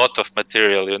had a lot of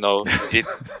material, you know.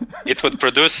 It would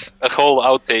produce a whole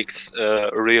outtakes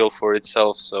reel for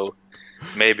itself, so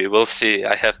maybe we'll see.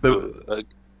 I have to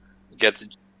get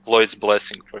Lloyd's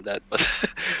blessing for that. But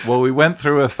well, we went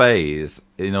through a phase,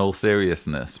 in all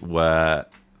seriousness, where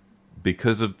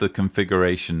because of the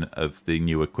configuration of the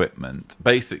new equipment,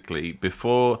 basically,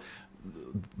 before,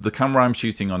 the camera I'm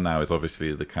shooting on now is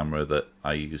obviously the camera that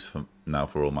I use for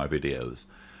all my videos.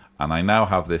 And I now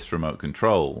have this remote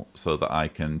control so that I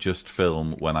can just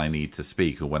film when I need to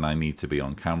speak or when I need to be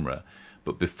on camera.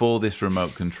 But before this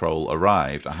remote control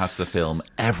arrived, I had to film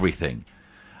everything.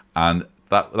 And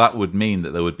that would mean that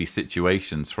there would be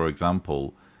situations, for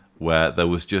example, where there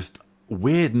was just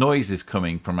weird noises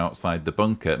coming from outside the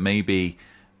bunker. Maybe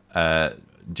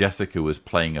Jessica was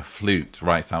playing a flute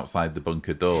right outside the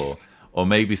bunker door, or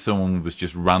maybe someone was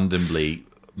just randomly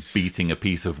beating a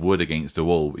piece of wood against a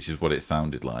wall, which is what it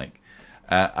sounded like.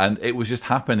 And it was just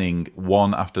happening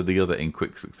one after the other in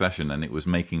quick succession, and it was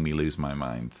making me lose my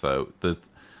mind. So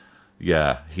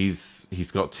yeah,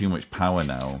 he's got too much power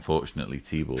now, unfortunately,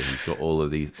 Tibor. He's got all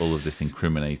of this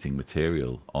incriminating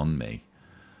material on me.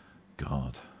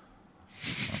 God,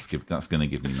 that's going to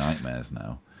give me nightmares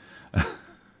now.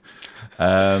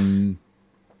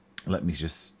 Let me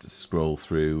just scroll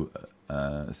through,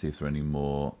 see if there are any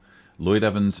more. Lloyd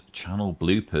Evans channel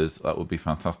bloopers. That would be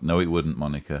fantastic. No, it wouldn't,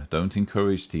 Monica. Don't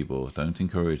encourage Tibor. Don't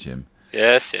encourage him.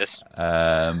 Yes.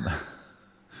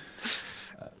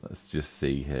 Let's just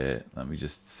see here. Let me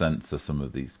just censor some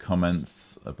of these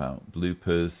comments about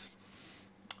bloopers.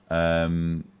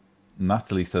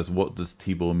 Natalie says, what does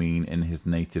Tibor mean in his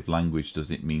native language?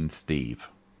 Does it mean Steve?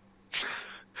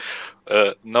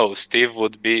 No, Steve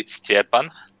would be Stjepan.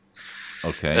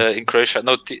 Okay. In Croatia.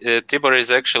 No, Tibor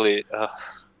is actually...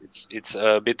 It's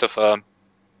a bit of a...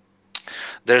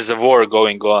 There's a war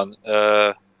going on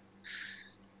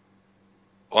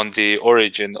the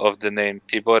origin of the name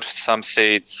Tibor. Some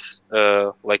say it's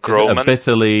like Roman. It a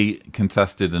bitterly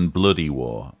contested and bloody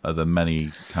war? Are there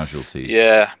many casualties?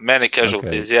 Yeah, many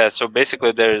casualties. Okay. Yeah, so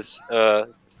basically there's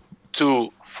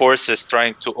two forces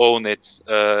trying to own it.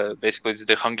 Basically, it's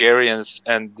the Hungarians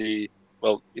and the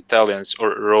Italians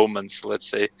or Romans, let's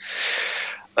say.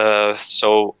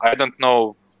 So I don't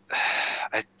know.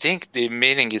 I think the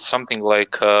meaning is something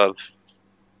like the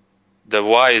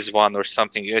wise one or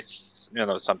something. It's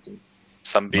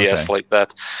some BS like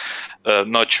that.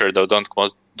 Not sure though. Don't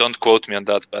quote me on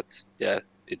that. But yeah,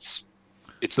 it's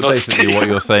so not basically Steve. What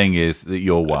you're saying is that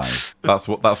you're wise. That's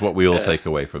what we all take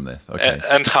away from this. Okay.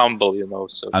 And humble,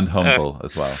 So and humble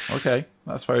as well. Okay,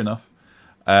 that's fair enough.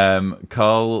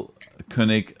 Carl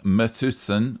König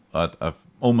Mertusen, I've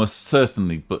almost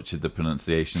certainly butchered the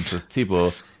pronunciation, says,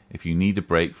 Tibor, if you need a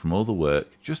break from all the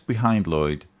work, just behind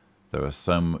Lloyd, there are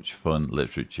so much fun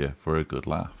literature for a good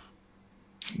laugh.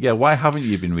 Yeah, why haven't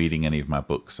you been reading any of my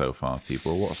books so far,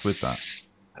 Tibor? What's with that?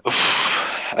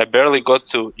 I barely got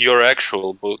to your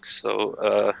actual books,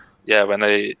 so yeah, when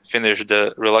I finish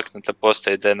the Reluctant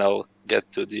Apostate, then I'll get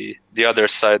to the other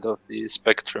side of the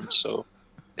spectrum. So,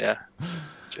 yeah.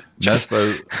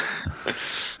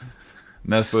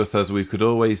 Nesbo says we could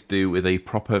always do with a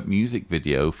proper music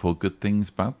video for Good Things,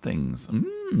 Bad Things.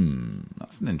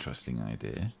 That's an interesting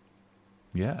idea.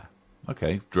 Yeah.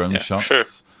 Okay. Drone shots. Sure.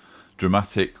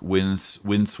 Dramatic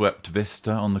windswept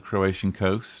vista on the Croatian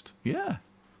coast. Yeah.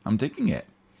 I'm digging it.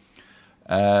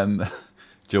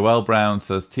 Joelle Brown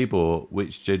says, Tibor,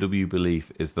 which JW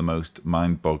belief is the most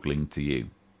mind-boggling to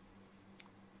you?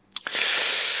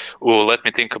 Oh, let me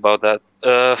think about that.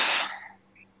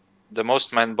 The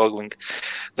most mind-boggling,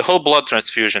 the whole blood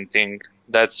transfusion thing.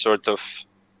 That's sort of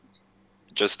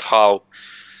just how.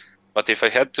 But if I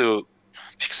had to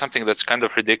pick something that's kind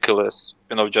of ridiculous,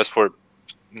 just for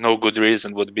no good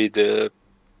reason, would be the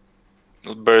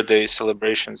birthday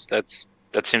celebrations. That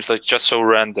seems like just so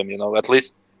random. At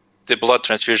least the blood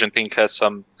transfusion thing has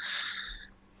some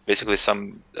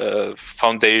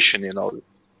foundation.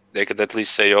 They could at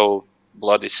least say, oh,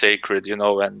 blood is sacred,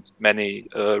 and many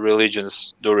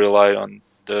religions do rely on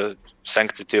the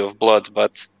sanctity of blood.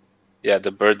 But yeah,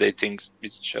 the birthday thing,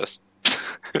 it's just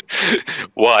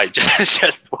why?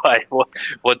 just why?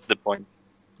 What's the point?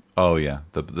 Oh yeah,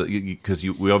 because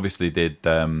we obviously did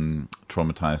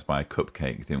Traumatized by a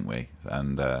Cupcake, didn't we?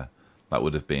 And that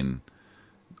would have been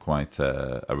quite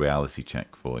a reality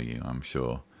check for you, I'm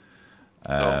sure.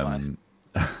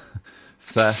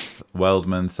 Seth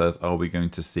Weldman says, are we going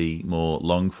to see more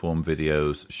long-form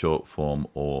videos, short-form,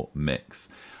 or mix?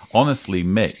 Honestly,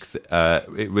 mix.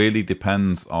 It really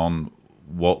depends on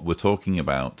what we're talking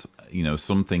about.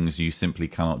 Some things you simply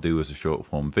cannot do as a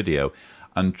short-form video.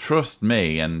 And trust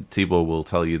me, and Tibor will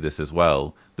tell you this as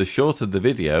well, the shorter the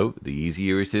video, the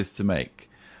easier it is to make.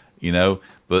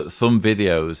 But some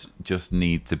videos just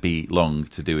need to be long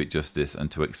to do it justice and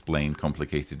to explain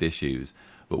complicated issues.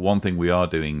 But one thing we are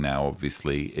doing now,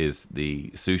 obviously, is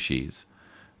the sushis.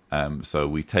 So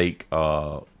we take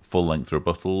our full-length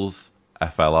rebuttals,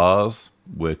 FLRs,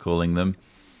 we're calling them,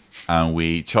 and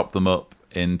we chop them up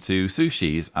into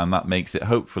sushis, and that makes it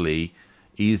hopefully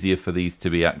easier for these to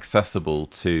be accessible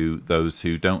to those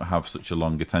who don't have such a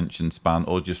long attention span,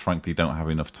 or just frankly don't have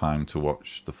enough time to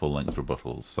watch the full-length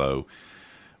rebuttals. So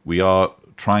we are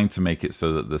trying to make it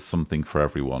so that there's something for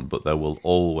everyone, but there will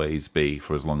always be,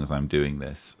 for as long as I'm doing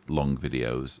this, long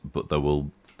videos. But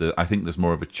I think there's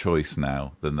more of a choice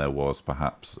now than there was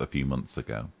perhaps a few months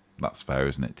ago. That's fair,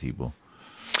 isn't it, Tibor?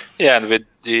 Yeah, and with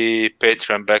the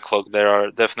Patreon backlog, there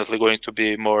are definitely going to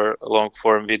be more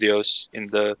long-form videos in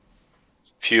the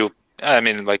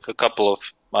like a couple of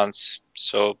months.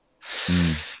 So,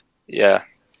 yeah.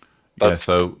 But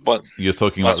so you're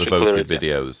talking about the voted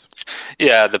videos.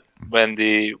 Yeah, when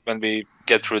we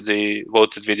get through the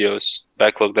voted videos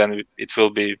backlog, then it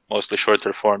will be mostly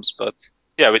shorter forms. But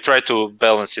yeah, we try to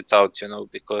balance it out,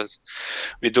 because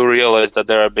we do realize that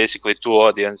there are basically two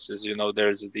audiences.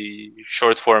 There's the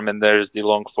short form and there's the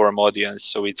long form audience.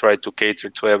 So we try to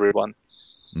cater to everyone.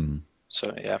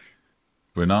 So yeah.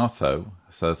 Renato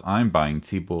says, I'm buying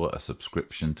Tibor a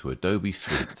subscription to Adobe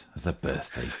Suite as a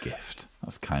birthday gift.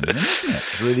 That's kind of, isn't it?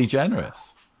 It's really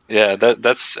generous. Yeah,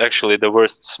 that's actually the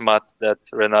worst smut that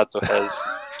Renato has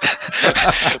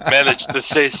managed to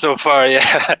say so far.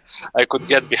 Yeah, I could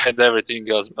get behind everything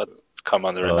else, but come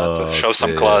on, Renato, show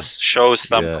some class. Show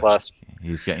some class.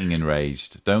 He's getting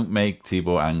enraged. Don't make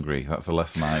Tibor angry. That's a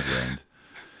lesson I've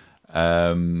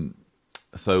learned.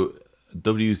 So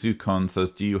W Zukon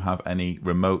says, do you have any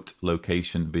remote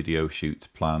location video shoots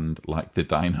planned, like the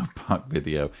Dino Park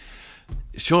video?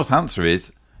 Short answer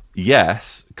is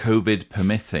yes, COVID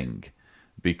permitting,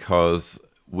 because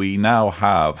we now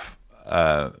have,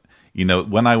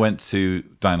 when I went to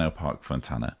Dino Park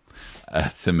Fontana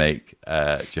to make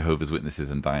Jehovah's Witnesses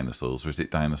and Dinosaurs, or is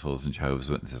it Dinosaurs and Jehovah's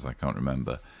Witnesses? I can't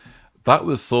remember. That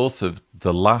was sort of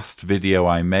the last video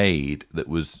I made that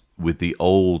was with the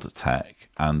old tech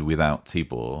and without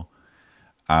Tibor.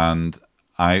 And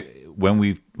when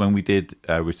we did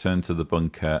Return to the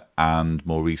Bunker and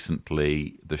more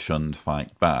recently The Shunned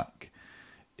Fight Back,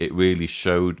 it really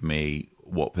showed me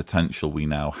what potential we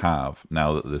now have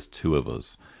now that there's two of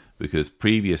us. Because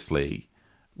previously,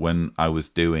 when I was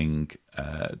doing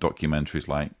documentaries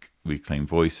like Reclaim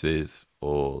Voices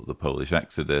or The Polish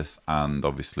Exodus and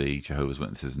obviously Jehovah's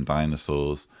Witnesses and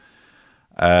Dinosaurs,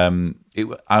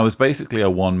 I was basically a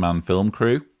one-man film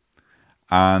crew.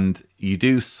 And you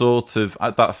do sort of,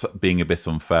 that's being a bit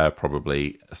unfair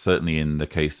probably, certainly in the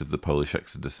case of the Polish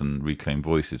Exodus and Reclaim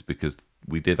Voices, because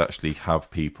we did actually have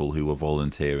people who were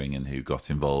volunteering and who got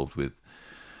involved with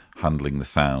handling the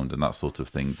sound and that sort of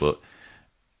thing. But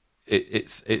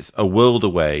it's a world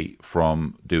away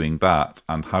from doing that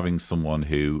and having someone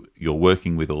who you're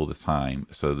working with all the time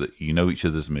so that you know each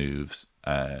other's moves.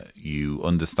 You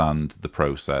understand the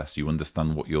process, you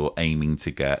understand what you're aiming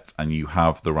to get, and you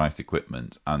have the right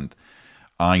equipment. And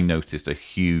I noticed a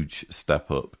huge step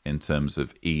up in terms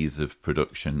of ease of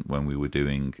production when we were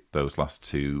doing those last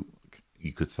two,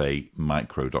 you could say,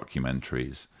 micro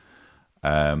documentaries.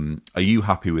 Are you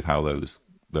happy with how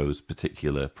those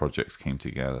particular projects came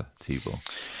together, Tibor?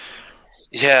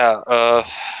 Yeah,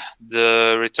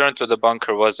 the Return to the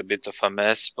Bunker was a bit of a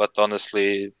mess, but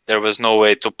honestly, there was no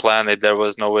way to plan it. There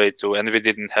was no way to, and we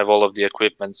didn't have all of the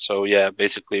equipment. So yeah,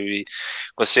 basically,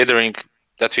 considering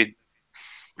that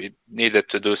we needed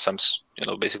to do some,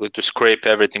 basically to scrape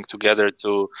everything together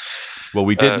to. Well,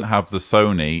 we didn't have the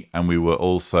Sony, and we were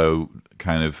also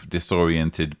kind of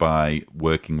disoriented by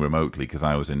working remotely because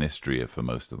I was in Istria for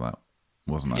most of that,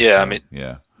 wasn't I?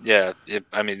 Yeah,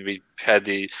 so, we had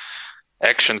the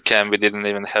action cam, we didn't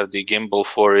even have the gimbal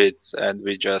for it, and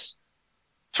we just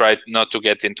tried not to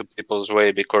get into people's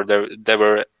way because there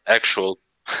were actual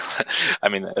I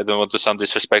don't want to sound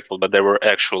disrespectful, but there were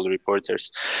actual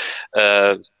reporters.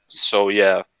 So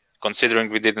yeah,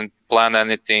 considering we didn't plan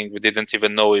anything, we didn't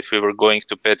even know if we were going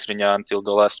to Petrinja until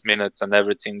the last minute and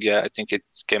everything. Yeah, I think it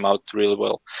came out really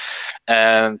well.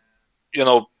 And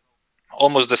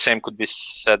almost the same could be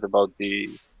said about the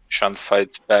Shunned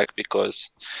Fight Back,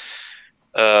 because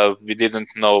we didn't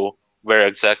know where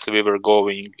exactly we were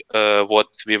going. What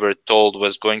we were told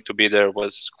was going to be there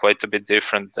was quite a bit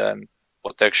different than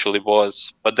what actually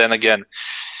was. But then again,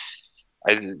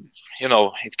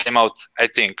 it came out, I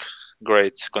think,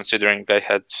 great, considering I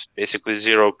had basically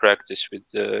zero practice with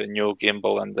the new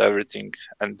gimbal and everything,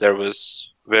 and there was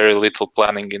very little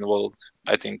planning involved.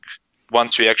 I think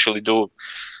once we actually do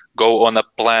go on a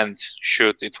planned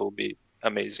shoot, it will be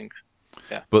amazing.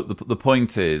 Yeah. But the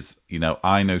point is,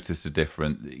 I noticed a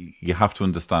difference. You have to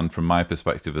understand from my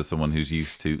perspective as someone who's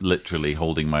used to literally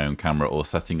holding my own camera or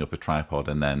setting up a tripod,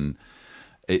 and then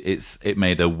it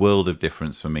made a world of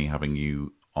difference for me having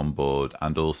you on board,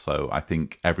 and also I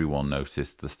think everyone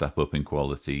noticed the step up in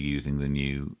quality using the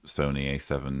new Sony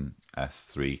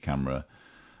A7S III camera.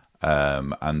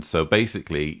 And so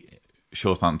basically,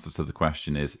 short answer to the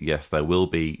question is yes, there will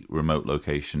be remote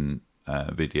location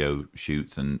video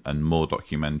shoots and more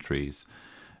documentaries.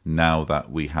 Now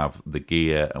that we have the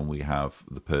gear and we have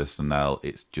the personnel,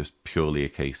 it's just purely a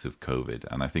case of COVID.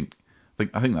 And I think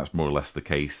that's more or less the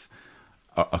case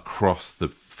across the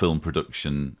film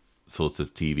production, sort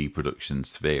of TV production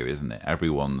sphere, isn't it?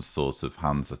 Everyone's sort of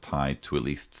hands are tied to at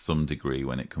least some degree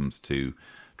when it comes to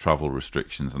travel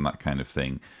restrictions and that kind of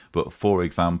thing. But for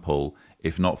example,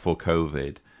 if not for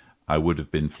COVID, I would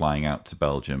have been flying out to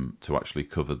Belgium to actually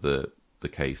cover the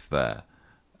case there.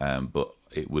 But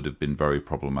it would have been very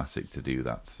problematic to do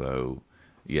that. So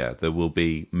yeah, there will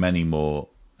be many more,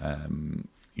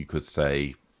 you could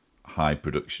say, high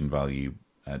production value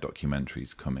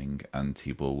documentaries coming, and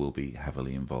Tibor will be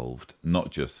heavily involved,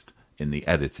 not just in the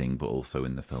editing, but also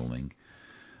in the filming.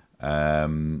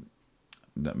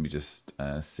 Let me just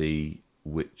see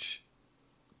which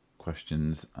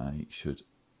questions I should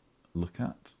look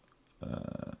at.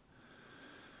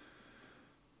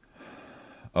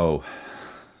 Oh,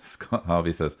 Scott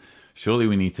Harvey says, surely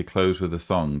we need to close with a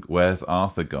song. Where's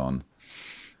Arthur gone?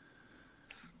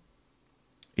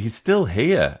 He's still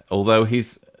here, although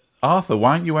he's... Arthur,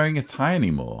 why aren't you wearing a tie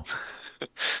anymore?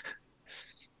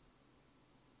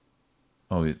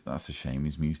 Oh, that's a shame.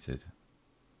 He's muted.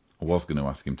 I was going to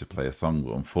ask him to play a song,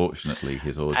 but unfortunately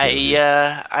his audio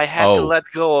I had to let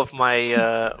go of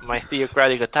my my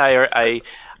theocratic attire. Are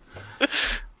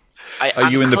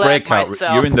you in the breakout?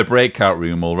 You're in the breakout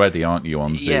room already, aren't you?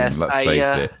 On Zoom, yes, let's face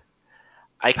it.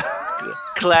 I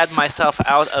clad myself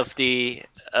out of the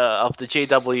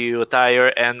JW attire,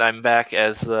 and I'm back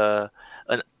as a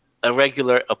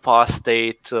regular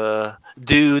apostate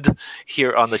dude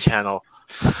here on the channel.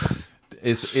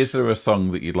 Is there a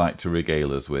song that you'd like to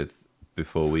regale us with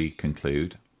before we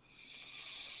conclude?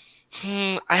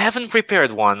 I haven't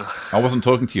prepared one. I wasn't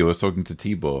talking to you. I was talking to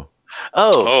Tibor.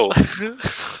 Oh.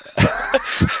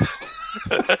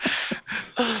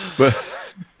 But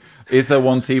is there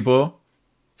one, Tibor?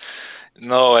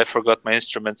 No, I forgot my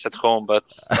instruments at home,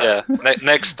 but yeah,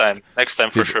 next time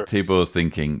for sure. Tibor's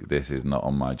thinking this is not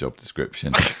on my job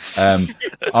description.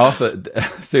 Arthur,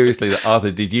 seriously,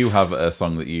 Arthur, did you have a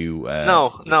song that you? No,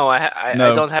 I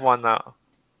don't have one now.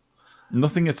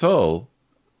 Nothing at all.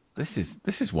 This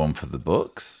is one for the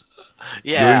books.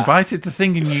 Yeah, you're invited to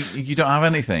sing and you don't have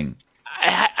anything.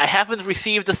 I haven't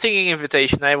received a singing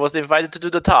invitation. I was invited to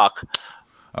do the talk.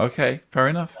 Okay, fair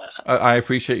enough. I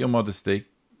appreciate your modesty.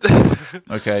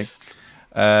 Okay.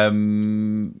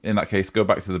 In that case, go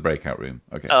back to the breakout room.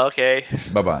 Okay. Okay.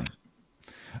 Bye-bye.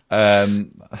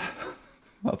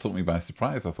 That took me by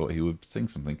surprise. I thought he would sing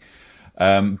something.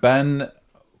 Ben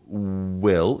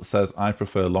Will says, I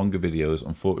prefer longer videos.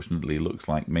 Unfortunately, looks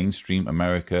like mainstream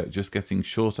America just getting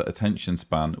shorter attention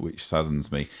span, which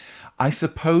saddens me. I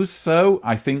suppose so.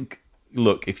 I think,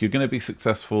 look, if you're going to be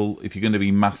successful, if you're going to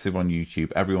be massive on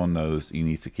YouTube, everyone knows you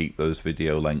need to keep those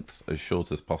video lengths as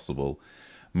short as possible.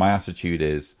 My attitude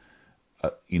is,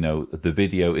 the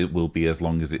video, it will be as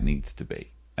long as it needs to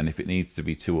be. And if it needs to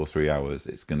be 2 or 3 hours,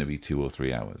 it's going to be 2 or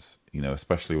 3 hours,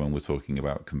 especially when we're talking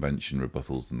about convention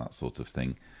rebuttals and that sort of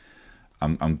thing.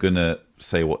 I'm going to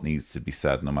say what needs to be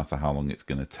said, no matter how long it's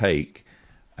going to take.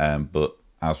 But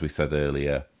as we said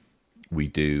earlier, we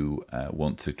do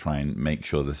want to try and make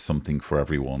sure there's something for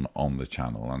everyone on the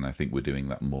channel. And I think we're doing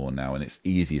that more now. And it's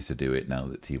easier to do it now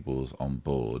that Tibor's on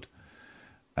board.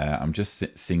 I'm just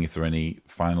seeing if there are any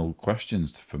final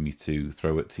questions for me to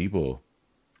throw at Tibor.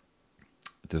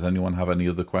 Does anyone have any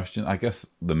other questions? I guess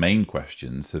the main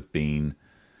questions have been,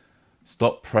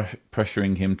 stop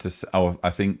pressuring him to... Oh,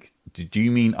 I think... Did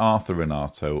you mean Arthur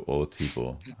Renato or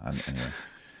Tibor? Anyway.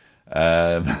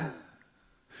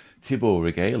 Tibor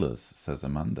regale us, says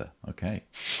Amanda. Okay.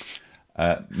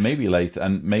 Maybe later,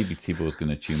 and maybe Tibor's going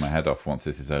to chew my head off once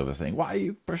this is over, saying, why are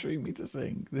you pressuring me to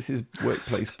sing? This is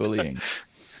workplace bullying.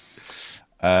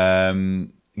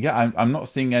 Yeah, I'm not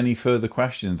seeing any further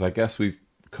questions. I guess we've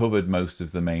covered most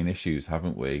of the main issues,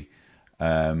 haven't we?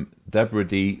 Deborah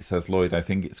D says, Lloyd, I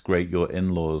think it's great your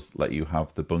in-laws let you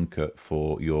have the bunker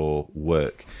for your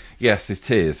work. Yes,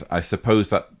 it is. I suppose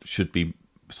that should be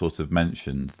sort of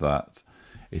mentioned, that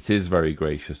it is very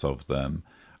gracious of them.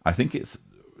 I think it's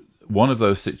one of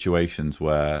those situations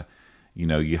where,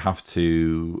 you have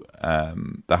to,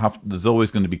 there's always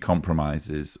going to be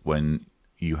compromises when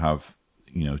you have,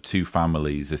 two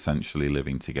families essentially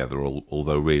living together,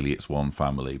 although really it's one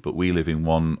family. But we live in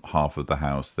one half of the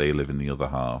house, they live in the other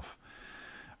half.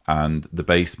 and the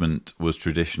basement was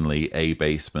traditionally a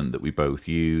basement that we both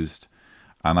used.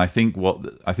 And I think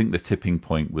the tipping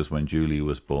point was when Julie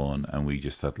was born, and we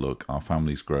just said, look, our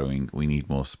family's growing, we need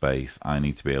more space. I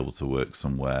need to be able to work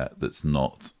somewhere that's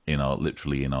not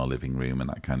literally in our living room and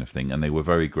that kind of thing. And they were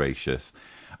very gracious.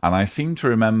 And I seem to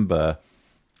remember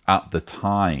at the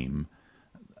time,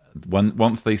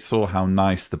 once they saw how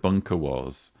nice the bunker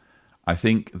was, I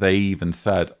think they even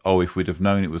said, oh, if we'd have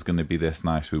known it was going to be this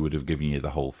nice, we would have given you the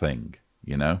whole thing,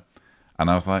 you know? And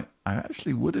I was like, I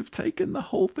actually would have taken the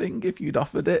whole thing if you'd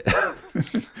offered it.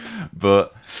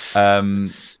 But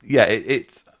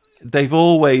they've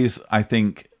always, I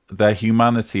think, their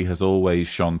humanity has always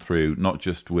shone through, not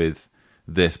just with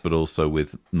this, but also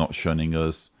with not shunning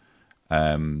us.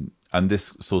 And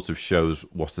this sort of shows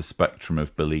what a spectrum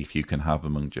of belief you can have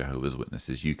among Jehovah's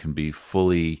Witnesses. You can be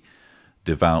fully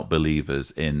devout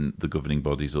believers in the governing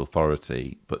body's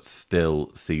authority, but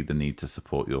still see the need to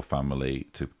support your family,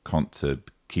 to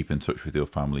keep in touch with your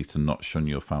family, to not shun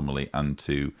your family, and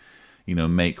to,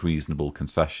 make reasonable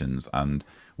concessions. And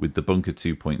with the Bunker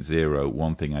 2.0,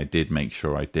 one thing I did make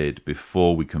sure I did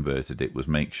before we converted it was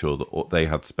make sure that they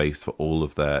had space for all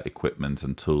of their equipment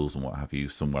and tools and what have you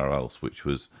somewhere else, which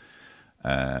was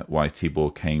why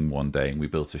Tibor came one day and we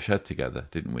built a shed together,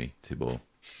 didn't we, Tibor?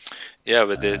 Yeah,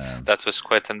 we did. That was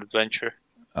quite an adventure.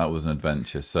 That was an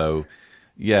adventure. So,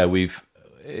 yeah,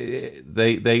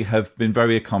 they have been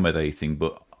very accommodating,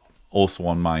 but also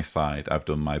on my side, I've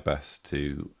done my best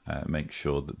to make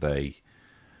sure that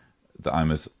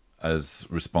I'm as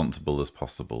responsible as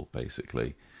possible,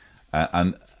 basically.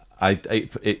 And I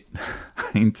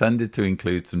intended to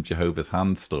include some Jehovah's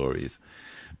Hand stories,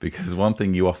 because one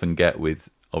thing you often get with,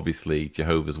 obviously,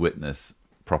 Jehovah's Witness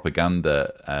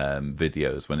propaganda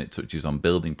videos when it touches on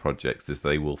building projects is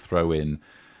they will throw in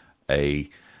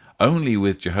only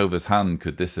with Jehovah's Hand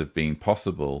could this have been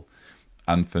possible.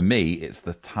 And for me, it's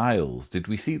the tiles. Did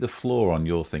we see the floor on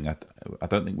your thing? I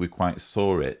don't think we quite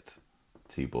saw it,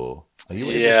 Tibor.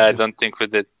 I don't think we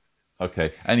did.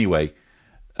 Okay. Anyway,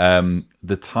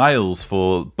 the tiles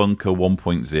for Bunker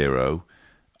 1.0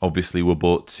 obviously were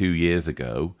bought 2 years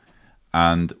ago.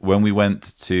 And when we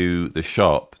went to the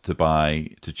shop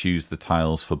to choose the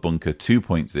tiles for Bunker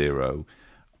 2.0,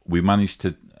 we managed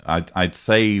to, I'd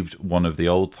saved one of the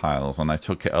old tiles and I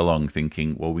took it along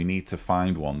thinking, well, we need to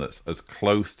find one that's as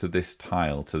close to this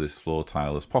tile, to this floor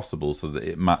tile as possible, so that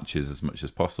it matches as much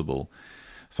as possible.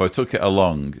 So I took it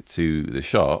along to the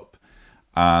shop,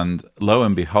 and lo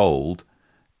and behold,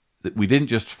 we didn't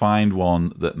just find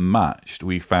one that matched,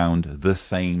 we found the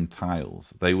same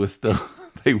tiles. They were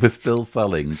still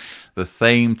selling the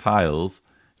same tiles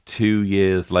 2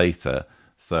 years later.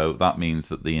 So that means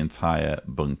that the entire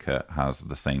bunker has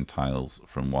the same tiles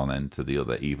from one end to the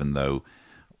other, even though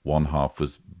one half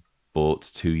was bought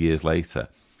 2 years later.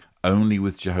 Only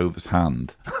with Jehovah's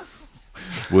Hand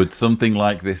would something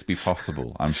like this be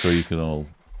possible. I'm sure you can all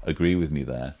agree with me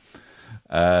there.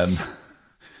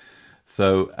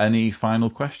 So any final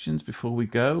questions before we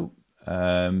go?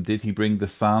 Did he bring the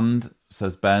sand?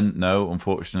 Says Ben. No,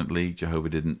 unfortunately, Jehovah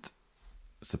didn't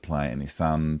supply any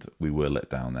sand. We were let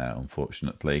down there,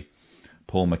 unfortunately.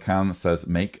 Paul McCann says,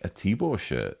 make a Tibor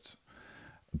shirt.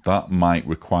 That might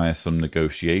require some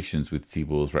negotiations with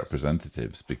Tibor's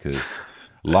representatives, because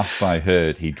last I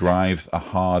heard, he drives a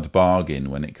hard bargain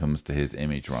when it comes to his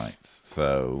image rights.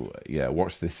 So, yeah,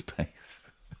 watch this space.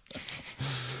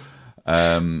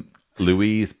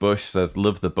 Louise Bush says,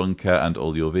 love the bunker and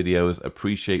all your videos.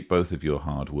 Appreciate both of your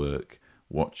hard work.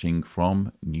 Watching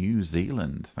from New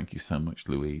Zealand. Thank you so much,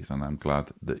 Louise, and I'm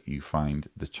glad that you find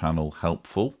the channel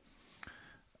helpful.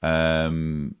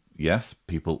 Yes,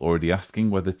 people already asking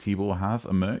whether Tibor has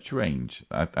a merch range.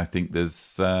 I think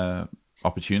there's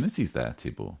opportunities there,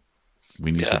 Tibor.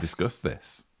 We need to discuss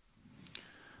this.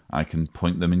 I can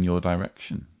point them in your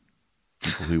direction.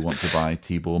 People who want to buy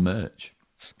Tibor merch.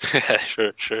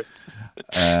 Sure.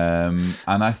 And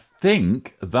I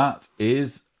think that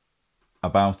is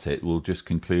about it. We'll just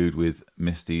conclude with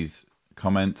Misty's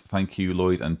comment. Thank you,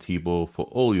 Lloyd and Tibor, for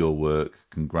all your work.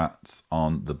 Congrats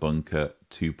on the Bunker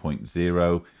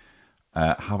 2.0.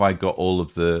 Have I got all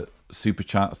of the super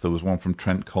chats? There was one from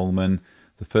Trent Coleman.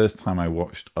 The first time I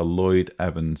watched a Lloyd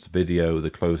Evans video,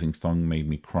 the closing song made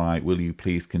me cry. Will you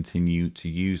please continue to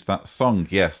use that song?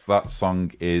 Yes, that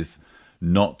song is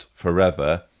Not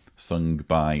Forever, sung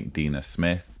by Dina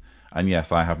Smith. And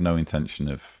yes, I have no intention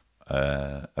of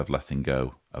letting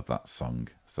go of that song.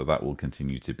 So that will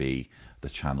continue to be the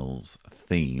channel's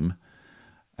theme.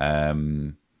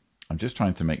 I'm just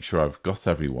trying to make sure I've got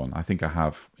everyone. I think I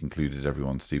have included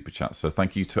everyone's super chat. So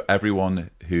thank you to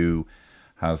everyone who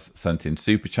has sent in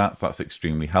super chats. That's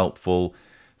extremely helpful.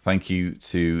 Thank you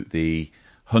to the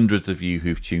hundreds of you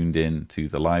who've tuned in to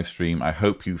the live stream. I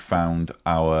hope you found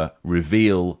our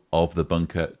reveal of the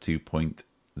Bunker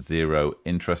 2.0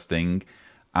 interesting.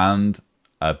 And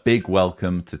a big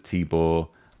welcome to Tibor,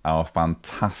 our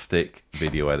fantastic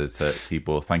video editor.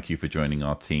 Tibor, thank you for joining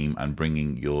our team and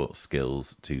bringing your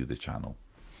skills to the channel.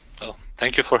 Oh,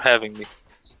 thank you for having me.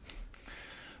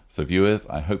 So viewers,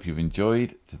 I hope you've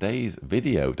enjoyed today's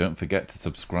video. Don't forget to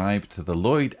subscribe to the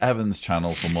Lloyd Evans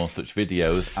channel for more such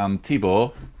videos. And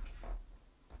Tibor.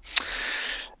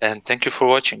 And thank you for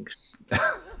watching.